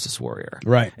social justice warrior.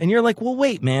 Right. And you're like, well,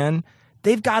 wait, man.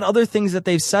 They've got other things that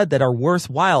they've said that are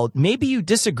worthwhile. Maybe you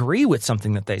disagree with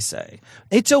something that they say.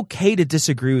 It's okay to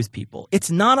disagree with people.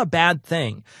 It's not a bad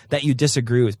thing that you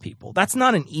disagree with people. That's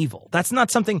not an evil. That's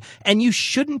not something, and you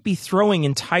shouldn't be throwing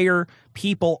entire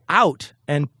people out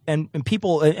and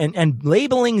people and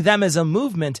labeling them as a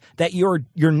movement that you're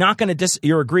not going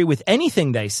to agree with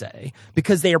anything they say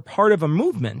because they are part of a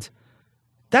movement.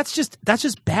 That's just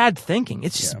bad thinking.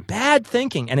 It's just bad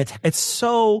thinking, and it's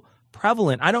so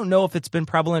prevalent. I don't know if it's been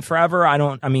prevalent forever.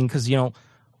 Because,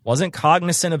 wasn't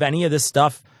cognizant of any of this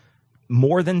stuff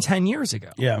more than 10 years ago.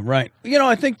 Yeah, right.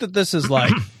 I think that this is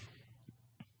like,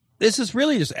 this is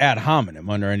really just ad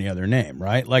hominem under any other name,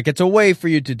 right? Like, it's a way for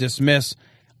you to dismiss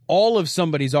all of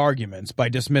somebody's arguments by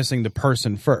dismissing the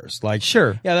person first. Like,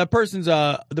 sure. Yeah, the person's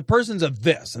of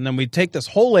this. And then we take this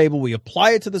whole label, we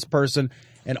apply it to this person,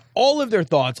 and all of their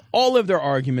thoughts, all of their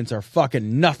arguments are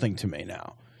fucking nothing to me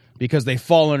now. Because they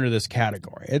fall under this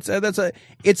category. It's at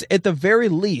the very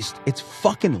least, it's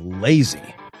fucking lazy.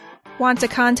 Want to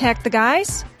contact the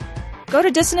guys? Go to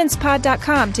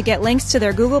dissonancepod.com to get links to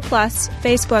their Google+,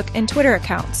 Facebook, and Twitter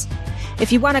accounts.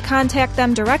 If you want to contact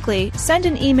them directly, send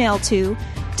an email to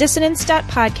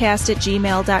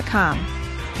dissonance.podcast@gmail.com.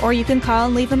 Or you can call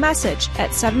and leave a message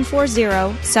at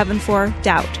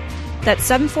 740-74-DOUBT. That's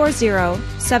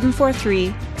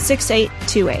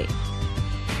 740-743-6828.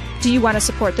 Do you want to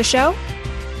support the show?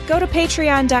 Go to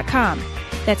patreon.com.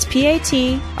 That's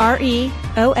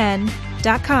patreon.com/GND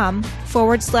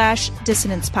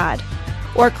DistenancePod,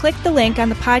 or click the link on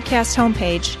the podcast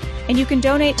homepage, and you can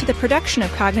donate to the production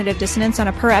of Cognitive Dissonance on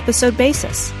a per-episode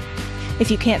basis. If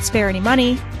you can't spare any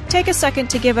money, take a second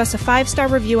to give us a 5-star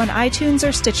review on iTunes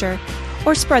or Stitcher,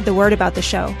 or spread the word about the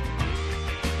show.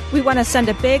 We want to send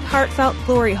a big, heartfelt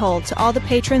glory hole to all the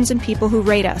patrons and people who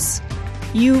rate us.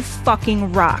 You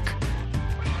fucking rock.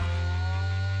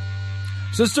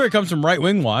 So this story comes from Right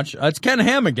Wing Watch. It's Ken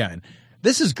Ham again.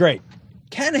 This is great.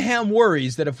 Ken Ham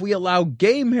worries that if we allow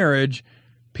gay marriage,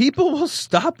 people will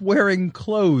stop wearing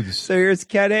clothes. So here's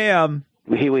Ken Ham.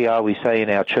 Here we are, we say in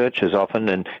our churches often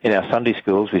and in our Sunday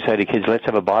schools, we say to kids, let's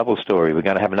have a Bible story. We're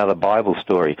going to have another Bible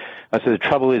story. And so the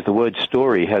trouble is the word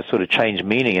story has sort of changed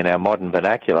meaning in our modern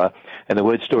vernacular, and the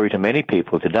word story to many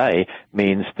people today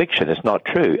means fiction. It's not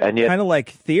true. And yet, kind of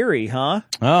like theory, huh?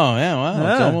 Oh, yeah,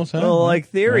 wow. It's almost like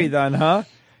theory then, huh?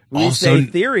 We say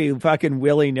theory fucking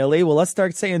willy-nilly. Well, let's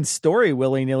start saying story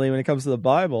willy-nilly when it comes to the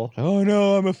Bible. Oh,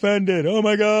 no, I'm offended. Oh,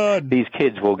 my God. These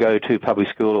kids will go to public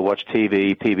school or watch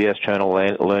TV, PBS channel,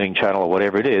 Learning Channel, or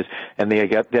whatever it is, and they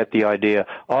get the idea,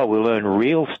 oh, we'll learn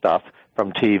real stuff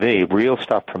from TV, real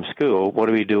stuff from school. What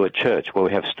do we do at church? Well,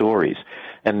 we have stories.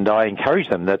 And I encourage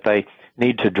them that they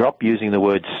need to drop using the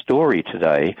word story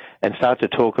today and start to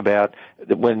talk about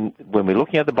when we're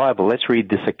looking at the Bible, let's read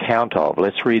this account of,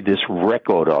 let's read this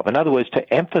record of. In other words,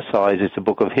 to emphasize it's a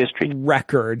book of history.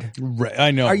 Record.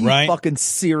 I know, Are you right? fucking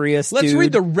serious, Let's dude?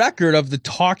 read the record of the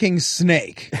talking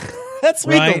snake. Let's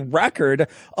read the record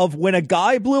of when a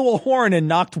guy blew a horn and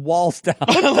knocked walls down.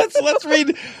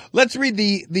 let's read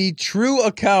the true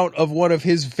account of one of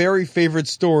his very favorite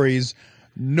stories,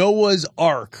 Noah's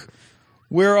Ark,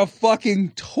 where a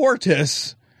fucking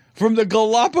tortoise from the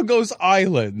Galapagos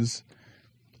Islands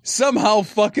somehow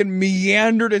fucking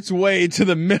meandered its way to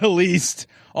the Middle East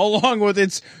along with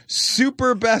its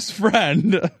super best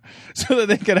friend so that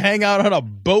they could hang out on a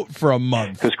boat for a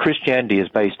month. Because Christianity is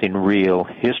based in real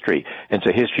history, and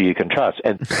it's a history you can trust.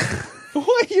 And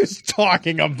what are you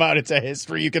talking about? It's a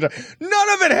history you can. None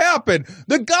of it happened.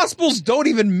 The Gospels don't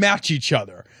even match each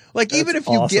other. Like, that's even if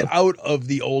you get out of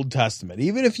the Old Testament,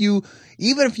 even if you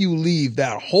leave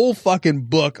that whole fucking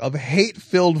book of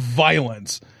hate-filled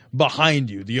violence behind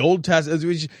you, the Old Testament,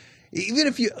 even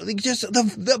if you just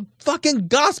the fucking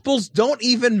Gospels don't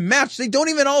even match. They don't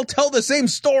even all tell the same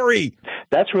story.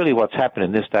 That's really what's happened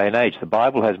in this day and age. The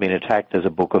Bible has been attacked as a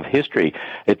book of history.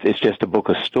 It's just a book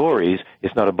of stories.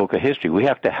 It's not a book of history. We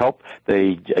have to help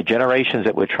the generations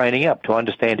that we're training up to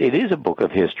understand it is a book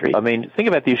of history. I mean, think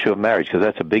about the issue of marriage, because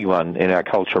that's a big one in our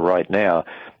culture right now.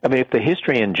 I mean, if the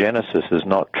history in Genesis is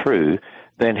not true,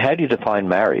 then how do you define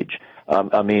marriage?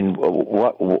 I mean,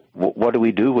 what do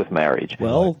we do with marriage?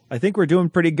 Well, I think we're doing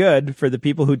pretty good for the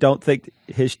people who don't think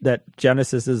that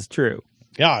Genesis is true.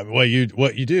 Yeah, what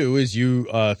you do is you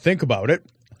think about it,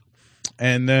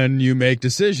 and then you make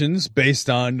decisions based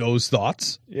on those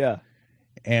thoughts. Yeah,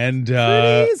 and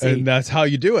that's how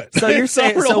you do it. So you're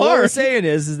saying, what we're saying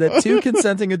is that two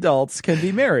consenting adults can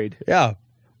be married. Yeah.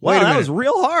 Wow, that was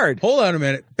real hard. Hold on a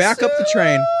minute. Back up the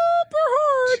train.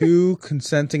 Two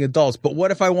consenting adults. But what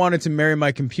if I wanted to marry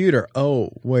my computer?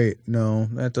 Oh, wait, no,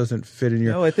 that doesn't fit in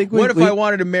your... No, I think what if I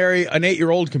wanted to marry an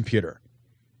 8-year-old computer?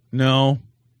 No.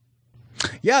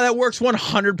 Yeah, that works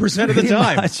 100% of the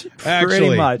time. Actually.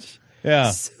 Pretty much.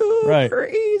 Yeah. Super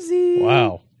easy.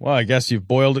 Wow. Well, I guess you've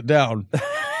boiled it down.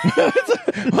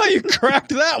 Well, you cracked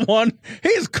that one.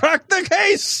 He's cracked the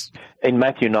case. In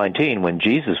Matthew 19, when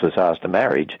Jesus was asked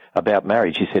about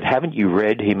marriage, he said, haven't you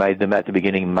read he made them at the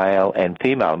beginning male and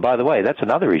female? And by the way, that's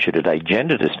another issue today,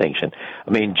 gender distinction. I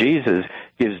mean, Jesus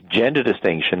gives gender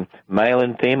distinction, male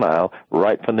and female,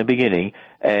 right from the beginning.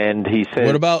 And he said...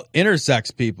 What about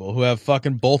intersex people who have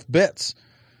fucking both bits?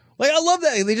 Like, I love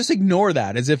that. They just ignore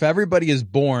that as if everybody is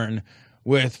born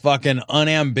with fucking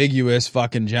unambiguous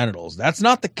fucking genitals. That's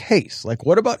not the case. Like,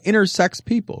 what about intersex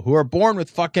people who are born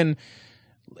with fucking...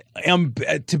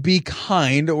 to be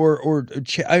kind or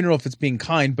I don't know if it's being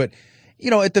kind, but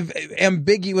at the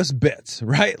ambiguous bits,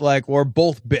 right? Like, or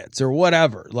both bits or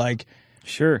whatever. Like,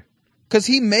 sure. Cause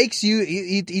he makes you,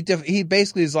 he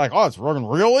basically is like, oh, it's working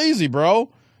real easy, bro.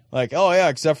 Like, oh yeah,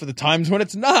 except for the times when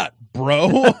it's not,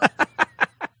 bro.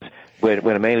 When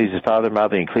a man leaves his father and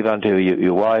mother and you cleave unto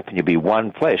your wife and you'll be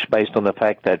one flesh, based on the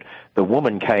fact that the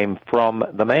woman came from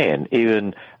the man.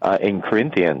 Even in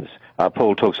Corinthians,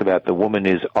 Paul talks about the woman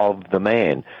is of the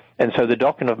man. And so the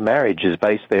doctrine of marriage is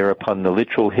based there upon the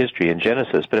literal history in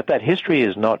Genesis. But if that history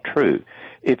is not true,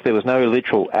 if there was no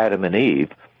literal Adam and Eve,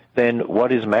 then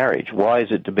what is marriage? Why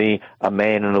is it to be a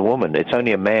man and a woman? It's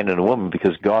only a man and a woman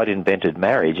because God invented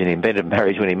marriage, and he invented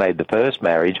marriage when he made the first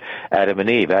marriage, Adam and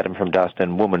Eve, Adam from dust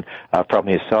and woman from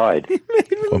his side.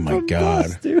 Oh, my God.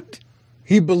 Dust, dude.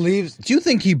 He believes. Do you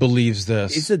think he believes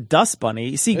this? He's a dust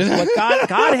bunny. See, what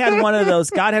God had one of those.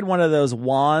 God had one of those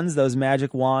wands, those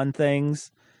magic wand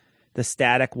things, the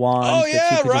static wand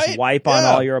that you could just wipe on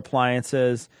all your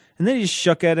appliances. And then he just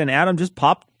shook it, and Adam just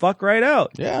popped fuck right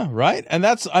out. Yeah, right. And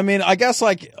that's. I mean, I guess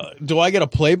do I get a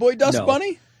Playboy dust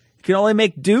bunny? You can only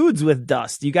make dudes with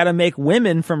dust. You got to make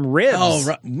women from ribs. Oh,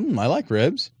 right. I like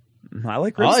ribs. I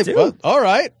like ribs too. All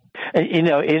right. And,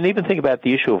 and even think about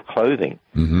the issue of clothing.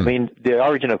 Mm-hmm. I mean, the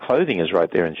origin of clothing is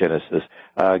right there in Genesis.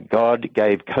 God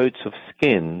gave coats of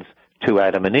skins to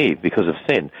Adam and Eve because of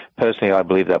sin. Personally, I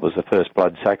believe that was the first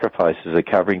blood sacrifice as a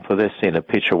covering for their sin, a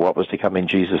picture of what was to come in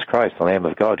Jesus Christ, the Lamb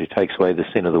of God who takes away the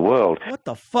sin of the world. What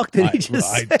the fuck did he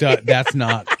just say? That's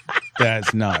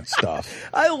not stuff.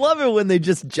 I love it when they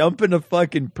just jump into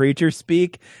fucking preacher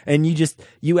speak, and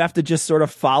you have to just sort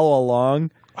of follow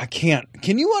along. I can't.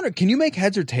 Can you make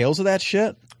heads or tails of that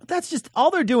shit? That's just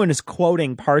all they're doing is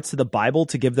quoting parts of the Bible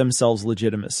to give themselves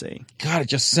legitimacy. God, it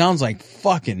just sounds like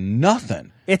fucking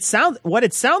nothing. What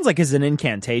it sounds like is an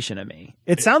incantation to me.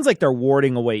 It sounds like they're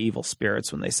warding away evil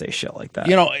spirits when they say shit like that.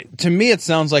 To me, it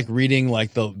sounds like reading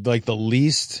like the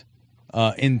least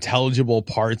intelligible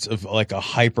parts of like a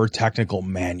hyper technical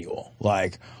manual.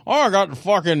 Like, I got the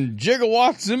fucking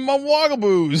gigawatts in my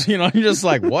wagaboos. You're just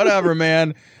like, whatever,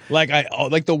 man.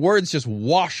 Like the words just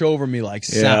wash over me like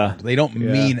sound. They don't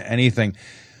mean anything.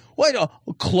 Wait,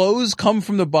 clothes come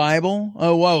from the Bible?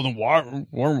 Oh, well, then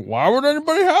why would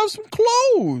anybody have some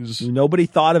clothes? Nobody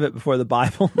thought of it before the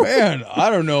Bible. Man, I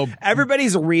don't know.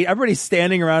 Everybody's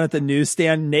standing around at the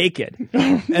newsstand naked,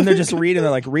 and they're just reading.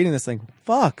 They're like reading this thing.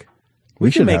 Fuck,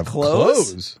 we can make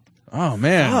clothes. Oh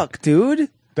man, fuck, dude,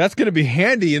 that's gonna be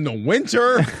handy in the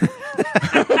winter.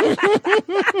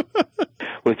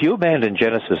 Well, if you abandon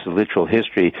Genesis, the literal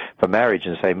history for marriage,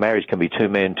 and say marriage can be 2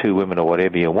 men, 2 women, or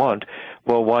whatever you want,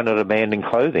 well, why not abandon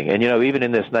clothing? And, even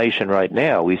in this nation right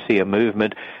now, we see a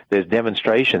movement. There's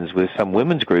demonstrations with some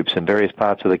women's groups in various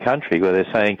parts of the country where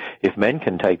they're saying, if men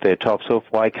can take their tops off,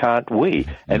 why can't we?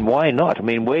 And why not? I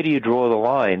mean, where do you draw the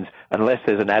lines unless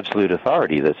there's an absolute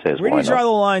authority that says why not? Where do you draw the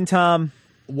line, Tom?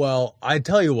 Well, I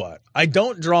tell you what. I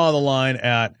don't draw the line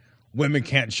at women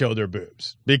can't show their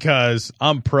boobs because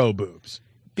I'm pro boobs.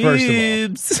 First of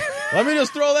all, let me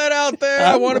just throw that out there.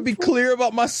 I want to be clear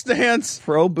about my stance.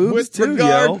 Pro boobs with too,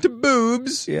 regard to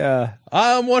boobs. Yeah,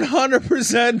 I'm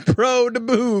 100% pro to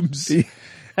boobs.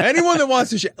 Anyone that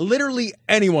wants to, literally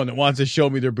anyone that wants to show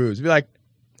me their boobs, be like,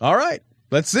 all right,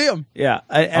 let's see them. Yeah,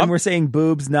 and we're saying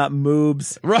boobs, not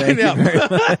moobs. Right now.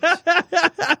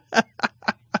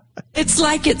 It's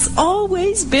like it's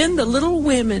always been the little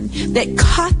women that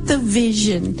caught the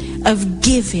vision of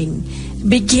giving,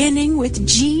 beginning with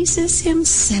Jesus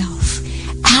himself,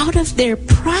 out of their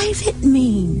private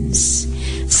means.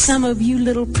 Some of you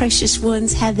little precious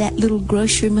ones have that little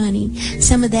grocery money,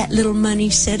 some of that little money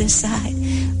set aside.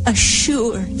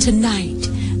 Assure tonight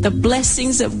the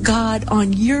blessings of God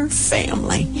on your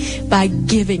family by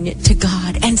giving it to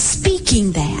God and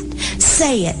speaking that.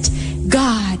 Say it,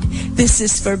 God, this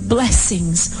is for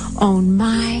blessings on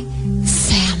my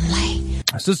family.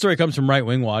 So this story comes from Right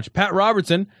Wing Watch. Pat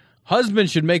Robertson, husband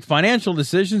should make financial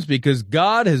decisions because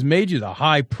God has made you the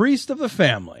high priest of the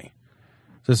family.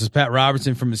 So this is Pat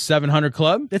Robertson from his 700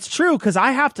 Club. It's true, because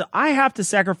I have to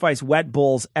sacrifice wet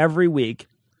bowls every week.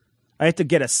 I have to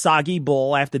get a soggy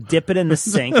bowl. I have to dip it in the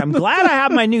sink. I'm glad I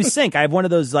have my new sink. I have one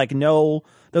of those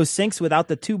those sinks without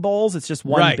the 2 bowls. It's just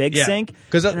one big sink.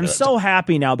 And I'm so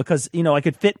happy now because I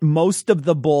could fit most of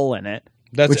the bowl in it.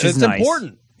 Which is nice.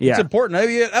 Important. Yeah. It's important.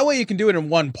 That way you can do it in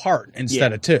one part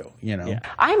instead of 2, Yeah.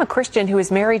 I'm a Christian who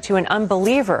is married to an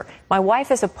unbeliever. My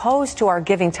wife is opposed to our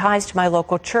giving tithes to my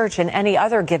local church and any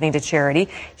other giving to charity.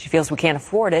 She feels we can't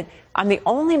afford it. I'm the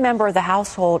only member of the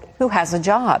household who has a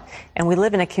job, and we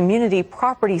live in a community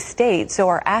property state, so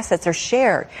our assets are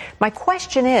shared. My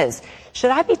question is,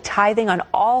 should I be tithing on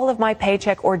all of my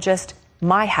paycheck or just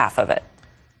my half of it?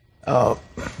 Like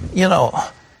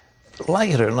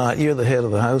it or not, you're the head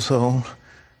of the household.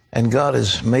 And God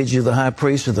has made you the high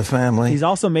priest of the family. He's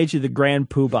also made you the grand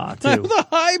poobah, too. I'm the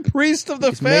high priest of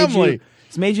the family.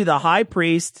 He's made you the high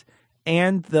priest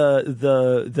and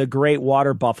the great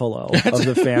water buffalo of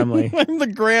the family. I'm the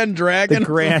grand dragon of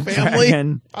the family.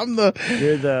 Dragon.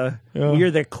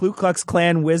 You're the Ku Klux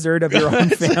Klan wizard of your own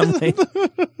family.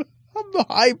 I'm the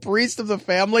high priest of the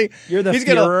family. You're the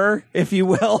Führer, if you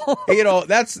will.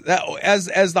 As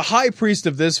the high priest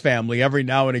of this family, every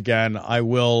now and again, I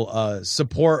will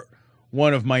support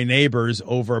one of my neighbors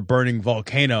over a burning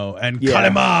volcano and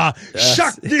Kalima,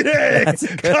 Shakti,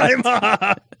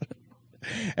 Kalima,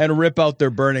 and rip out their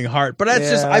burning heart. But that's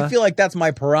just, I feel like that's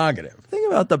my prerogative.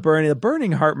 Think about the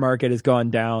burning heart market has gone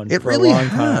down. It for really a long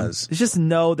has. Time. It's just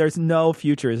there's no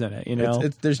futures in it. You know,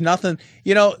 there's nothing.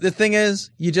 You know, the thing is,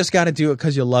 you just got to do it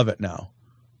because you love it now.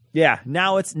 Yeah,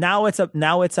 now it's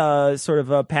a sort of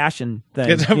a passion thing.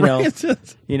 It's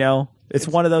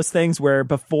one of those things where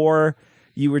before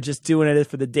you were just doing it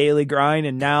for the daily grind,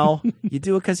 and now you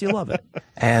do it because you love it.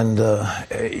 And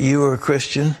you are a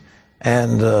Christian,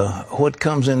 and what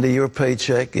comes into your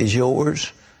paycheck is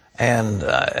yours. And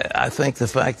I think the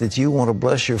fact that you want to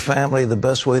bless your family, the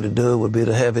best way to do it would be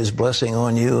to have his blessing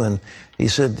on you. And he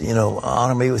said,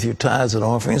 honor me with your tithes and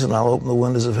offerings, and I'll open the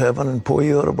windows of heaven and pour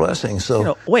you out a blessing.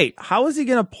 So, wait, how is he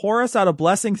going to pour us out a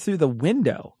blessing through the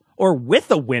window? Or with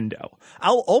a window?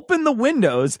 I'll open the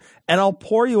windows and I'll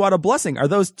pour you out a blessing. Are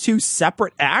those two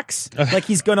separate acts? Like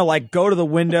he's going to go to the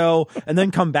window and then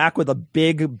come back with a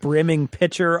big brimming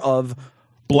pitcher of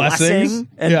blessing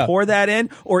and pour that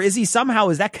in? Or is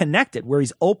that connected where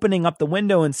he's opening up the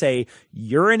window and say,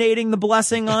 urinating the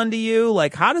blessing onto you?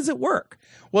 Like, how does it work?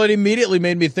 Well, it immediately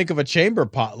made me think of a chamber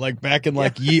pot, like back in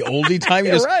ye oldie time.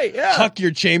 You just huck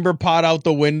your chamber pot out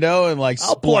the window and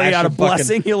I'll pour you out a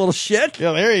blessing, you little shit.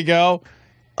 Yeah, there you go.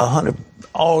 100,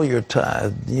 all your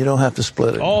tithe. You don't have to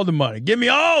split it. All the money. Give me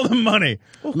all the money.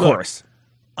 Of course.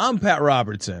 I'm Pat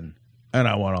Robertson, and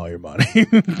I want all your money.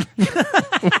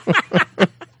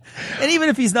 And even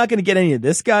if he's not going to get any of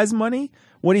this guy's money,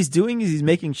 what he's doing is he's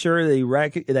making sure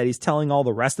that he's telling all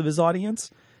the rest of his audience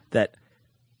that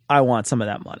I want some of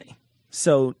that money.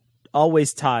 So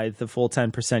always tithe the full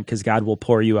 10% because God will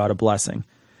pour you out a blessing.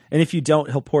 And if you don't,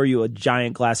 he'll pour you a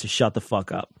giant glass of shut the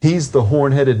fuck up. He's the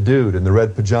horn-headed dude in the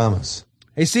red pajamas.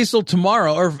 Hey, Cecil,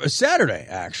 tomorrow, or Saturday,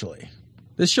 actually.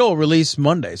 This show will release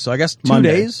Monday, so I guess 2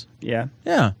 Monday. days? Yeah.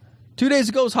 Yeah. 2 days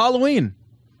ago was Halloween.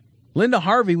 Linda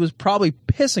Harvey was probably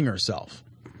pissing herself.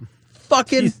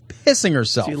 Pissing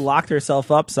herself. She locked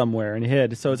herself up somewhere and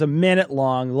hid. So it's a minute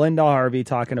long. Linda Harvey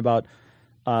talking about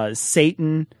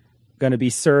Satan going to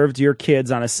be served your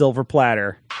kids on a silver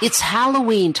platter. It's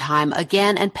Halloween time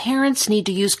again, and parents need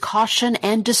to use caution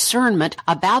and discernment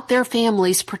about their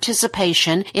family's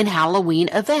participation in Halloween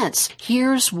events.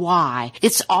 Here's why.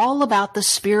 It's all about the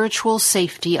spiritual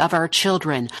safety of our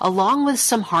children. Along with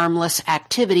some harmless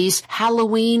activities,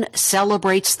 Halloween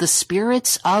celebrates the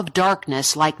spirits of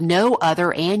darkness like no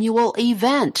other annual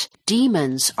event.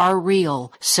 Demons are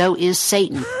real. So is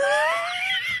Satan.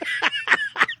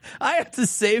 I have to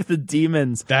save the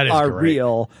demons that is are great.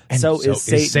 Real. And so is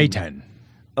Satan.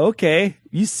 Okay,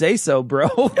 you say so, bro.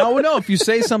 Oh, no, if you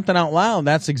say something out loud,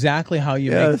 that's exactly how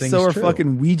you make things so are true.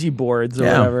 fucking Ouija boards or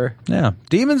whatever. Yeah,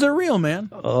 demons are real,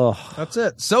 man. Oh, that's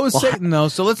it. So is Satan, though,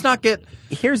 so let's not get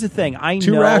Here's the thing.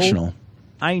 too rational.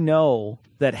 I know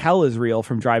that hell is real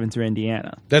from driving through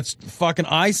Indiana. That's fucking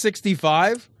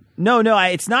I-65? No,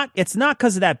 it's not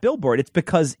because of that billboard. It's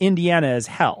because Indiana is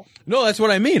hell. No, that's what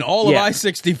I mean. All of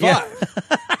I-65. Yeah.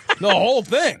 The whole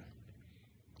thing.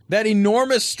 That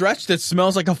enormous stretch that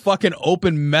smells like a fucking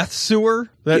open meth sewer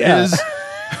that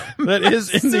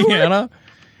is Indiana.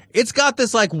 It's got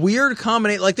this weird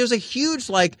combination. There's a huge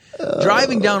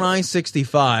driving down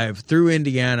I-65 through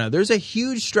Indiana. There's a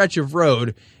huge stretch of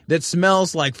road that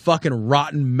smells like fucking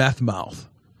rotten meth mouth.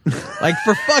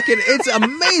 It's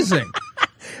amazing.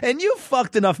 And you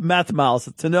fucked enough meth mouths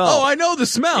to know. Oh, I know the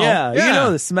smell. Yeah, you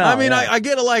know the smell. I mean, I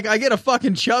get a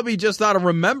fucking chubby just out of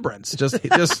remembrance. Just.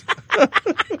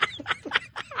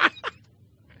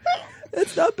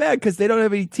 It's not bad because they don't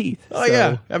have any teeth. Oh, so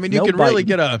yeah. I mean, you can really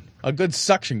get a good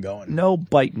suction going. No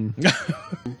biting.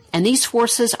 And these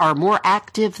forces are more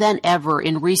active than ever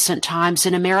in recent times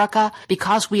in America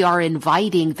because we are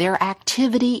inviting their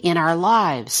activity in our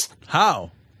lives.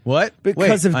 How? What?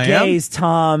 Because of gays,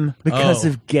 Tom. Because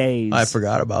of gays. I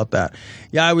forgot about that.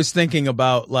 Yeah, I was thinking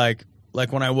about like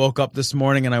when I woke up this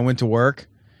morning and I went to work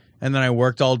and then I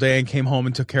worked all day and came home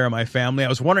and took care of my family. I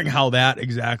was wondering how that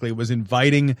exactly was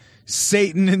inviting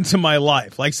Satan into my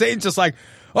life. Satan's just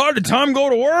oh, did Tom go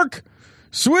to work?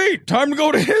 Sweet. Time to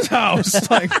go to his house.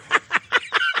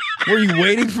 Were you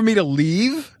waiting for me to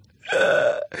leave?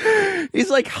 He's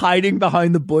hiding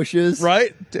behind the bushes,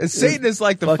 right? Satan is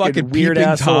like the fucking weird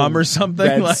ass Tom or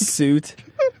something. Red suit.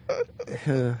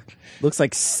 Looks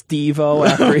like Steve-O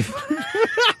after he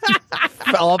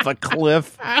fell off a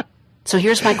cliff. So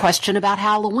here's my question about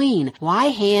Halloween. Why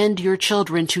hand your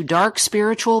children to dark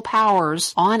spiritual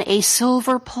powers on a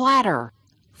silver platter?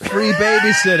 Free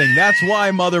babysitting. That's why,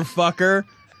 motherfucker.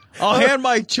 I'll hand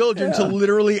my children to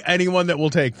literally anyone that will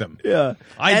take them. Yeah.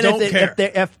 I don't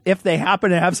care. If they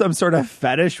happen to have some sort of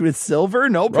fetish with silver,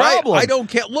 no problem. Right? I don't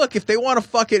care. Look, if they want to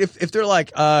fuck it, if they're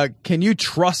like, can you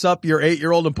truss up your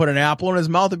 8-year-old and put an apple in his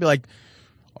mouth? I'd be like,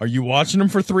 are you watching him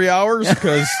for 3 hours?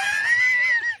 Because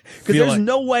there's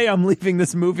no way I'm leaving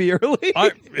this movie early. I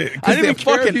didn't even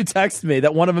care if you text me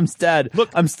that one of them's dead.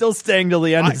 Look, I'm still staying till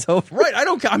the end is over. Right. I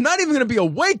don't care. I'm not even going to be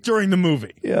awake during the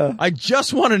movie. Yeah. I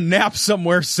just want to nap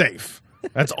somewhere safe.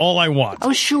 That's all I want.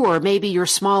 Oh, sure, maybe your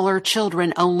smaller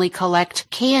children only collect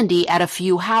candy at a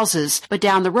few houses, but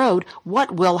down the road,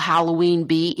 what will Halloween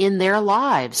be in their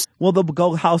lives? Well, they'll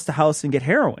go house to house and get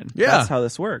heroin. Yeah. That's how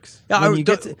this works.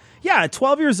 Yeah, at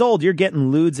 12 years old, you're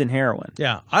getting lewds and heroin.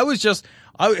 Yeah, it was just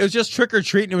trick or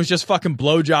treat, and it was just fucking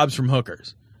blowjobs from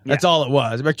hookers. That's all it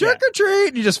was. Like, trick or treat,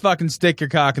 and you just fucking stick your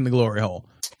cock in the glory hole.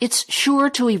 It's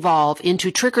sure to evolve into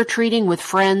trick-or-treating with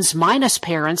friends minus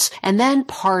parents, and then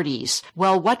parties.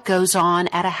 Well, what goes on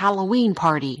at a Halloween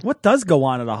party? What does go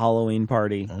on at a Halloween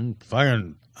party?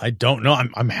 I don't know.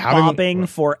 I'm having bobbing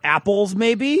for apples,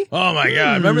 maybe. Oh my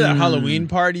god! Remember that Halloween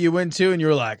party you went to, and you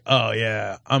were like, "Oh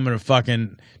yeah, I'm gonna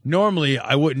fucking." Normally,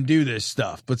 I wouldn't do this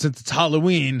stuff, but since it's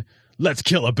Halloween, let's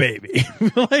kill a baby.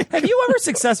 Have you ever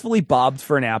successfully bobbed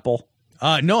for an apple?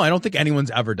 No, I don't think anyone's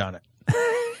ever done it.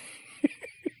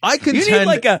 I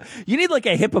contend you need like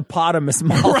a hippopotamus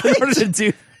moth in order to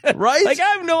do that. Right? Like,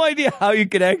 I have no idea how you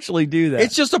could actually do that.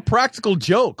 It's just a practical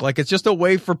joke. Like, it's just a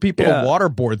way for people to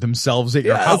waterboard themselves at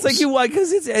your house. It's like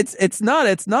because it's not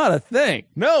a thing.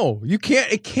 No, you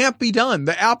can't. It can't be done.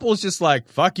 The apple is just like,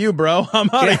 fuck you, bro. I'm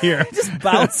out of here. It just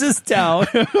bounces down,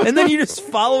 and then you just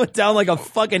follow it down like a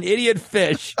fucking idiot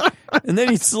fish, and then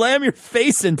you slam your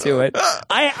face into it.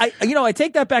 I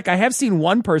take that back. I have seen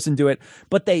one person do it,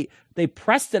 but they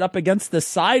pressed it up against the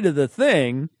side of the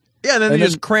thing. Yeah, and then you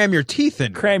just cram your teeth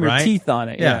in. Your teeth on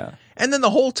it, yeah. And then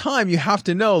the whole time you have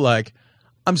to know, like,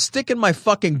 I'm sticking my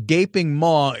fucking gaping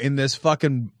maw in this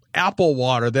fucking apple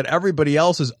water that everybody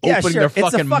else is opening their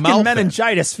fucking mouth. It's a fucking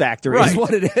meningitis factory is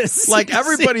what it is. Like,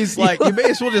 everybody's like, you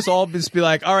may as well just all just be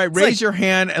like, all right, raise your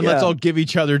hand and let's all give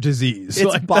each other disease. It's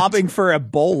like, bobbing for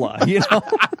Ebola, you know?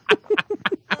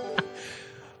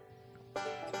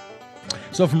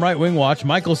 So from Right Wing Watch,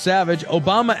 Michael Savage,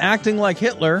 Obama acting like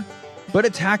Hitler, but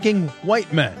attacking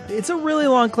white men. It's a really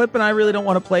long clip, and I really don't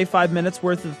want to play 5 minutes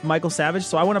worth of Michael Savage,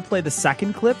 so I want to play the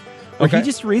second clip where he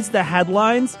just reads the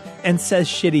headlines and says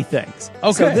shitty things.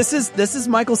 Okay. So this is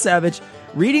Michael Savage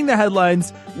reading the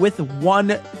headlines with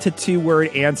 1 to 2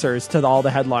 word answers to all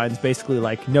the headlines, basically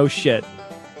like, no shit,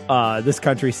 this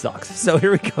country sucks. So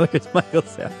here we go. Here's Michael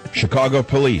Savage. Chicago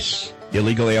police,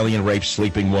 illegal alien rapes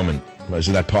sleeping woman.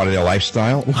 Isn't that part of their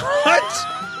lifestyle? What?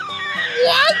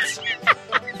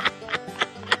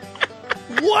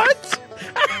 What?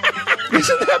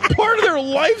 Isn't that part of their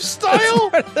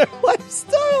lifestyle? Part of their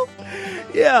lifestyle?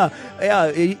 Yeah.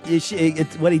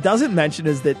 What he doesn't mention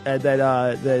is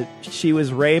that she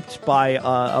was raped by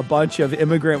a bunch of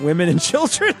immigrant women and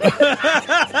children.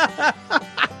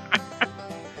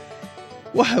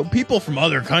 Wow, people from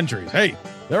other countries. Hey,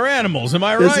 they're animals. Am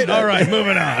I right? All right,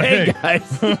 moving on. Hey,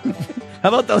 guys. How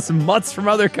about those mutts from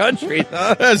other countries?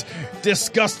 Those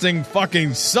disgusting fucking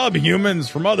subhumans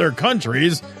from other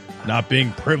countries, not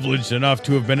being privileged enough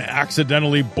to have been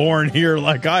accidentally born here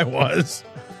like I was.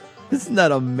 Isn't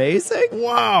that amazing?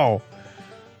 Wow.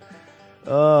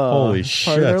 Holy shit.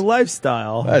 Part of their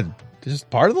lifestyle. That's just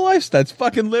part of the lifestyle. That's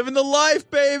fucking living the life,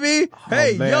 baby.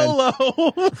 Hey, man.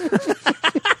 YOLO.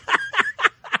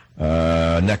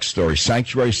 Next story.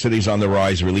 Sanctuary cities on the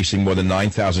rise, releasing more than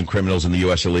 9,000 criminals in the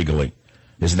U.S. illegally.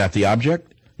 Isn't that the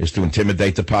object? Is to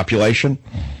intimidate the population?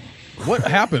 What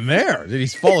happened there? Did he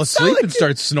fall asleep and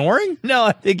start snoring? No,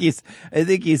 I think he's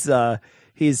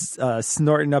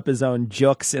snorting up his own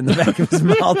jooks in the back of his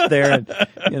mouth there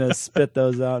and spit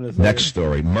those out. Next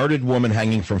story. Murdered woman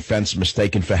hanging from fence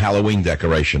mistaken for Halloween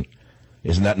decoration.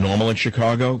 Isn't that normal in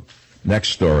Chicago? Next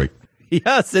story.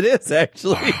 Yes, it is,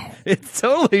 actually. Wow. It's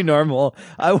totally normal.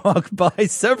 I walk by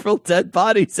several dead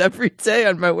bodies every day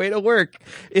on my way to work.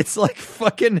 It's like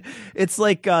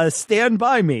Stand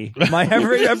By Me.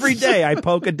 Every day I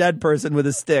poke a dead person with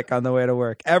a stick on the way to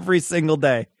work. Every single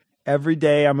day. Every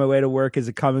day on my way to work is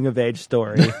a coming of age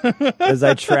story. As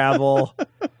I travel,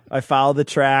 I follow the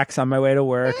tracks on my way to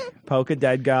work, poke a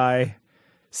dead guy,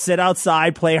 sit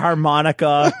outside, play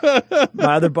harmonica.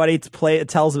 My other buddy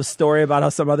tells a story about how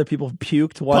some other people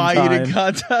puked one Pie time. eating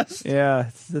contest. Yeah,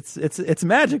 it's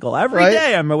magical. Every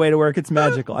day on my way to work, it's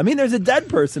magical. I mean, there's a dead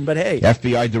person, but hey.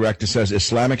 FBI director says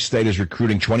Islamic State is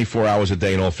recruiting 24 hours a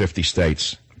day in all 50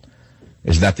 states.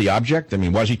 Is that the object? I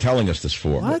mean, why is he telling us this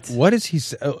for? What is he?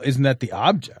 Isn't that the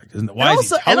object? Why is he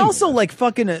telling and also, like,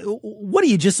 fucking, what do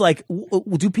you just like?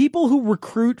 Do people who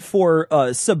recruit for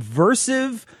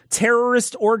subversive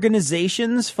terrorist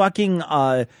organizations fucking?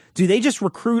 Do they just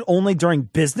recruit only during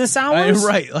business hours?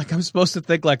 Right. Like, I'm supposed to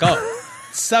think like, oh,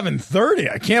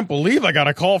 7:30. I can't believe I got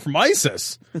a call from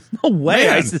ISIS. No way.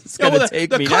 Man. ISIS is going to take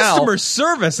the me customer now.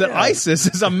 service at ISIS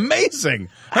is amazing.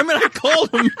 I mean, I called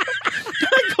him.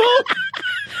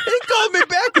 He called me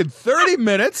back in 30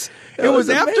 minutes. It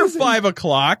was after 5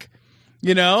 o'clock.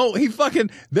 You know,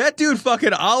 that dude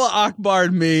fucking Allah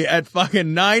Akbar'd me at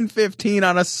fucking 9:15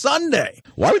 on a Sunday.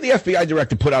 Why would the FBI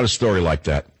director put out a story like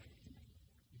that?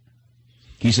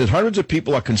 He says hundreds of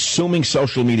people are consuming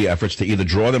social media efforts to either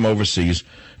draw them overseas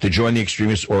to join the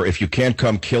extremists, or if you can't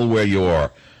come, kill where you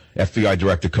are, FBI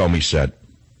Director Comey said.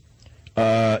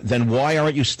 Then why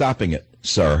aren't you stopping it,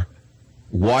 sir?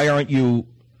 Why aren't you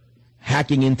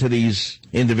hacking into these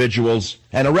individuals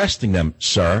and arresting them,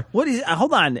 sir?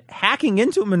 Hold on, hacking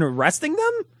into them and arresting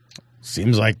them?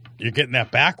 Seems like you're getting that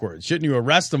backwards. Shouldn't you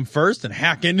arrest them first and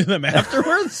hack into them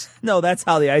afterwards? No, that's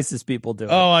how the ISIS people do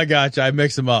it. Oh, I gotcha. I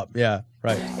mix them up. Yeah,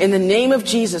 right. In the name of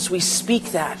Jesus, we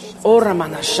speak that. Ora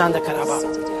mana shanda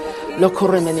karaba. Lo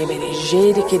koremene bere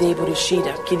jede kede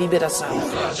burishida kidibera sana.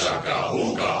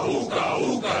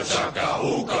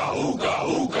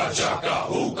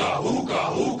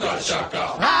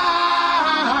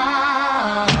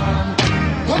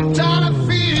 What kind of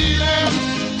feeling?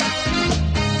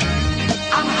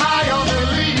 I'm high on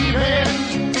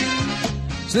believing.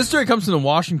 So this story comes from the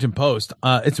Washington Post.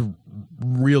 It's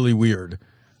really weird.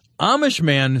 Amish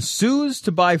man sues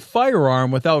to buy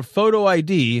firearm without photo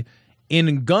ID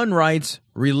in gun rights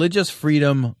religious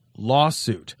freedom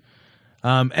lawsuit.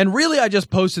 And really, I just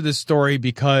posted this story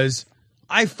because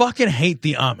I fucking hate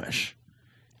the Amish.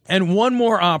 And one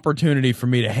more opportunity for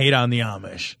me to hate on the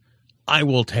Amish, I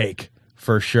will take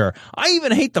for sure. I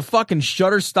even hate the fucking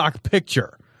Shutterstock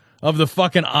picture of the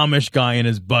fucking Amish guy in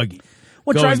his buggy.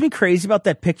 What drives me crazy about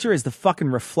that picture is the fucking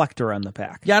reflector on the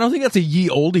back. Yeah, I don't think that's a ye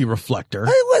olde reflector.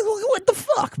 What the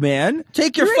fuck, man?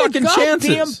 Take your You're fucking in a chances.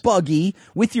 goddamn buggy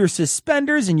with your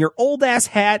suspenders and your old ass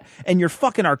hat and your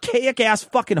fucking archaic ass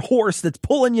fucking horse that's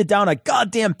pulling you down a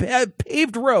goddamn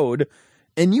paved road,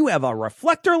 and you have a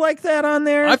reflector like that on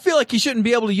there. I feel like you shouldn't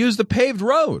be able to use the paved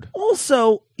road.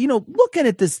 Also, you know, looking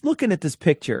at this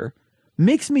picture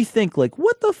makes me think, like,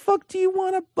 what the fuck do you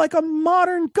want a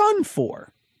modern gun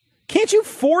for? Can't you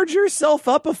forge yourself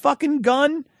up a fucking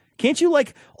gun? Can't you,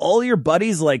 like, all your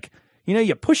buddies, like, you know,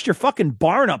 you pushed your fucking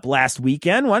barn up last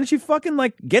weekend. Why don't you fucking,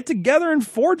 like, get together and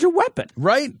forge a weapon?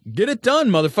 Right? Get it done,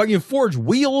 motherfucker. You forge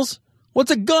wheels.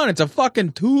 What's a gun? It's a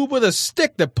fucking tube with a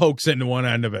stick that pokes into one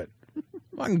end of it.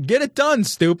 Fucking get it done,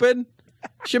 stupid.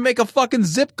 Should make a fucking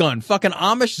zip gun. Fucking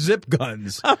Amish zip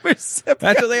guns. That's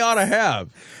what they ought to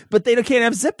have. But they can't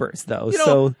have zippers, though. You know,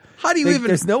 so how do you even...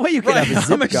 There's no way you can have a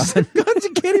zip Amish gun. Zip guns,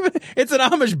 you can't even... It's an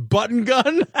Amish button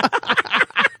gun.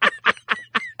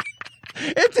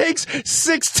 It takes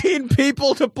 16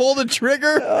 people to pull the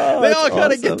trigger. They all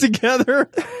gotta get together.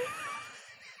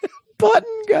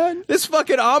 Button gun. This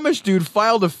fucking Amish dude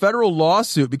filed a federal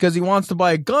lawsuit because he wants to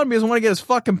buy a gun. He doesn't want to get his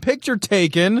fucking picture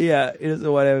taken. Yeah, he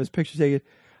doesn't want to have his picture taken.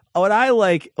 When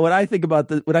I think about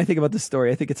this story,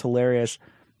 I think it's hilarious.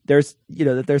 There's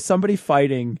somebody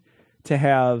fighting to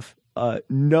have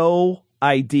no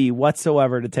ID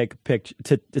whatsoever to take a picture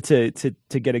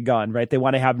to get a gun, right? They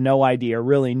want to have no ID or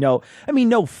really no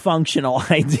functional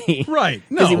ID, right?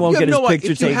 No, because he won't get his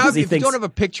picture taken. If you don't have a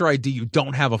picture ID, you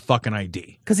don't have a fucking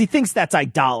ID. Because he thinks that's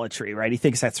idolatry, right? He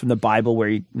thinks that's from the Bible, where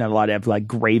you're not allowed to have like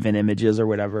graven images or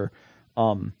whatever.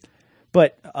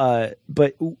 But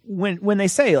when they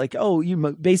say like, oh,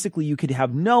 you could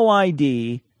have no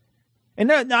ID. And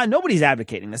nobody's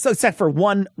advocating this, except for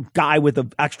one guy with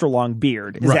an extra long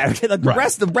beard is advocating. Like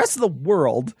the rest of the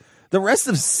world, the rest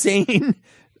of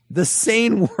the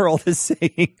sane world is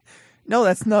saying, no,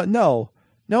 that's not. No,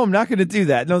 I'm not going to do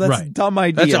that. No, that's a dumb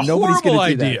idea. That's a Nobody's horrible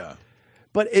going to do idea. that.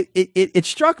 But it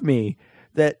struck me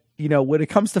that, you know, when it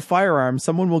comes to firearms,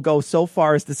 someone will go so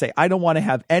far as to say, I don't want to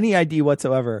have any ID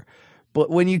whatsoever. But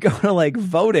when you go to like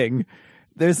voting,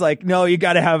 there's like, no, you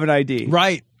got to have an ID.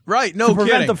 Right. No to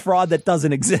prevent kidding. the fraud that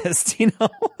doesn't exist, you know?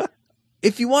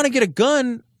 If you want to get a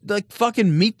gun, like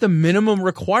fucking meet the minimum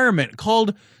requirement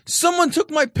called someone took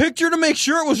my picture to make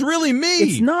sure it was really me.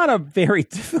 It's not a very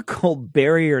difficult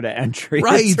barrier to entry,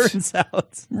 right? It turns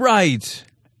out. Right.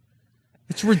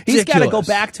 It's ridiculous. He's got to go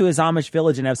back to his Amish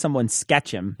village and have someone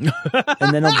sketch him,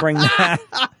 and then he'll bring that.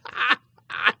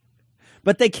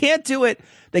 But they can't do it.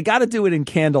 They got to do it in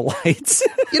candlelight.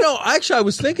 Actually, I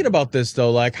was thinking about this,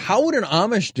 though. Like, how would an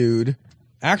Amish dude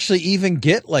actually even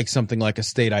get, like, something like a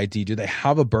state ID? Do they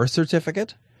have a birth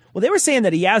certificate? Well, they were saying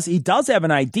that he does have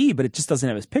an ID, but it just doesn't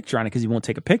have his picture on it because he won't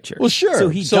take a picture. Well, sure. So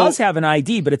he does have an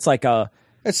ID, but it's like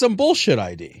it's some bullshit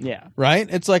ID. Yeah. Right?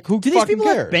 It's like, who do fucking these people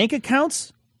cares? have bank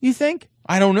accounts, you think?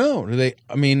 I don't know. Do they?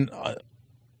 I mean,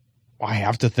 I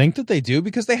have to think that they do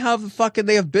because they have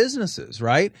businesses,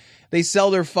 right? They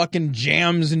sell their fucking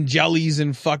jams and jellies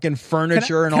and fucking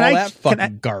furniture and all that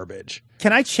fucking garbage.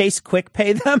 Can I Chase Quick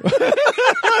pay them?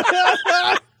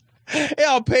 Hey,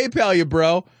 I'll PayPal you,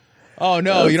 bro. Oh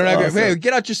no, you don't have awesome. Hey,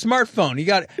 get out your smartphone. You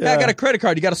got I got a credit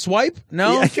card. You got a swipe?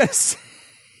 No.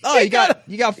 Yeah,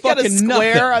 you got fucking a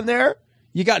square nothing on there.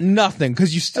 You got nothing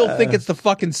because you still think it's the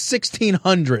fucking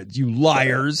 1600s, you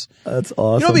liars. That's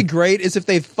awesome. You know what'd be great is if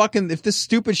if this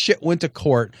stupid shit went to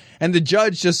court and the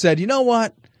judge just said, you know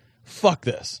what? Fuck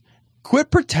this.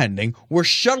 Quit pretending. We're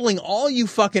shuttling all you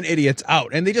fucking idiots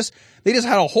out. And they just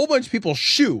had a whole bunch of people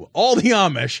shoo all the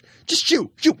Amish. Just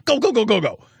shoo,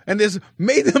 go. And this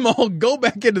made them all go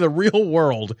back into the real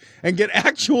world and get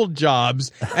actual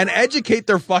jobs and educate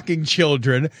their fucking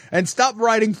children and stop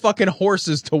riding fucking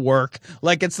horses to work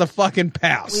like it's the fucking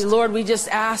past. Lord, we just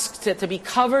ask to be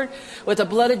covered with the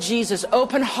blood of Jesus.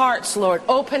 Open hearts, Lord.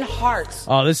 Open hearts.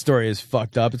 Oh, this story is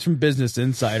fucked up. It's from Business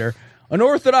Insider. An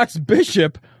Orthodox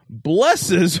bishop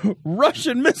blesses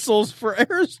Russian missiles for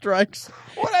airstrikes.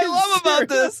 What I love about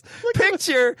this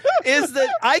picture is that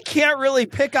I can't really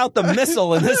pick out the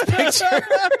missile in this picture.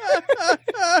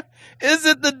 Is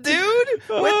it the dude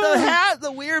with the hat,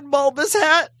 the weird bulbous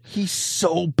hat? He's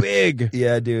so big.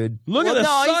 Yeah, dude. Look at the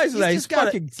size of that. He's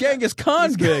fucking Genghis Khan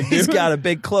big, dude. He's got a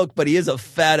big cloak, but he is a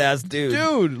fat-ass dude.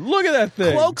 Dude, look at that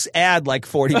thing. Cloaks add like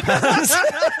 40 pounds.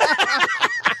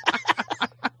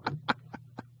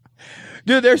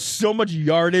 Dude, there's so much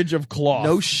yardage of cloth.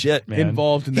 No shit, man.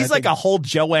 Involved in that. He's like a whole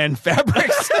Joanne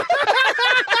Fabrics.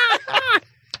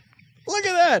 Look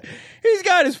at that. He's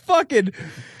got his fucking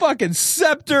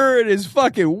scepter and his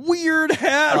fucking weird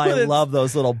hat. I love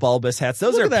those little bulbous hats.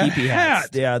 Those are pee-pee hats.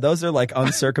 Yeah, those are like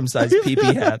uncircumcised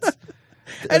pee-pee hats.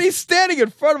 And he's standing in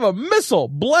front of a missile,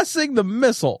 blessing the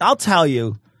missile. I'll tell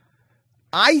you,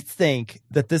 I think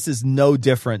that this is no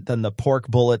different than the pork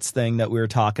bullets thing that we were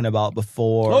talking about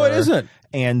before. Oh, it isn't.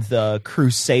 And the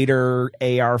Crusader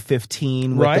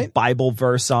AR-15 with the Bible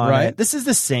verse on it. This is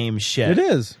the same shit. It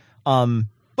is. But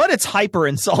it's hyper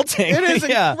insulting. It is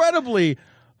incredibly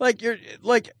but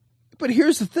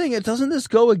here's the thing. Doesn't this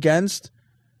go against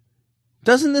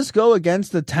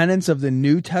the tenets of the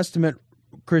New Testament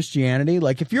Christianity?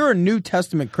 Like, if you're a New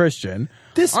Testament Christian,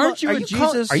 aren't you a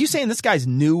Jesus? Are you saying this guy's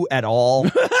new at all?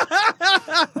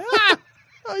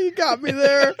 Oh, you got me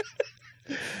there.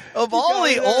 Of all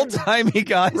the old-timey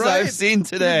guys I've seen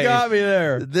today, you got me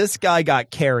there. This guy got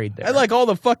carried there. I like all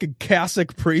the fucking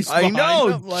Cossack priests. I know,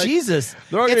 him. Like, Jesus.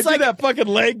 They're all going to do that fucking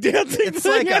leg dancing It's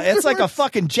thing. it's like a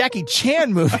fucking Jackie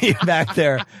Chan movie back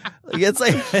there.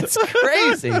 It's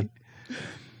crazy.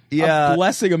 Yeah,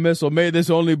 blessing a missile. May this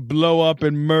only blow up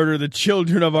and murder the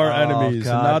children of our enemies,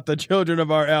 and not the children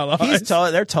of our allies.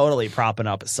 They're totally propping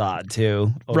up Assad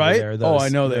too, over right? there. I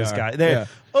know they are. Guys. Yeah.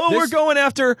 We're going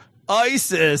after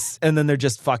ISIS, and then they're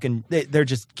just fucking. They're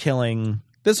just killing.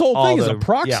 This whole thing is a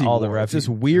proxy war. The it's this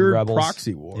weird rebels.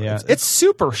 proxy war. Yeah, it's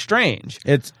super strange.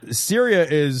 Syria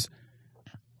is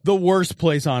the worst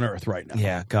place on earth right now.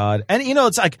 Yeah, God. And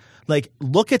it's like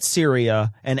look at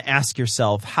Syria and ask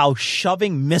yourself how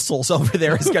shoving missiles over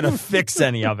there is going to fix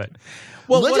any of it.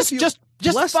 Well, just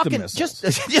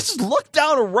look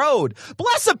down a road,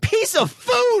 bless a piece of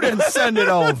food, and send it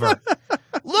over.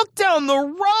 Look down the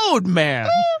road, man.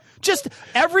 Just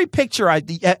every picture.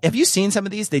 Have you seen some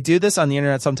of these? They do this on the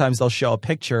internet. Sometimes they'll show a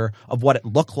picture of what it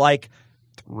looked like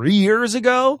 3 years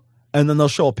ago, and then they'll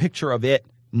show a picture of it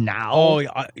now. Oh,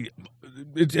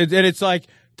 it's like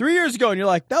 3 years ago, and you're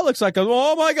like, that looks like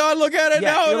oh my God, look at it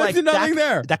now. There's nothing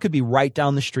there. That could be right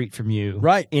down the street from you,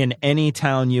 right, in any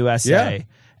town, USA. Yeah.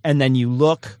 And then you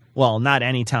look, well, not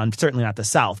any town, certainly not the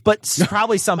South, but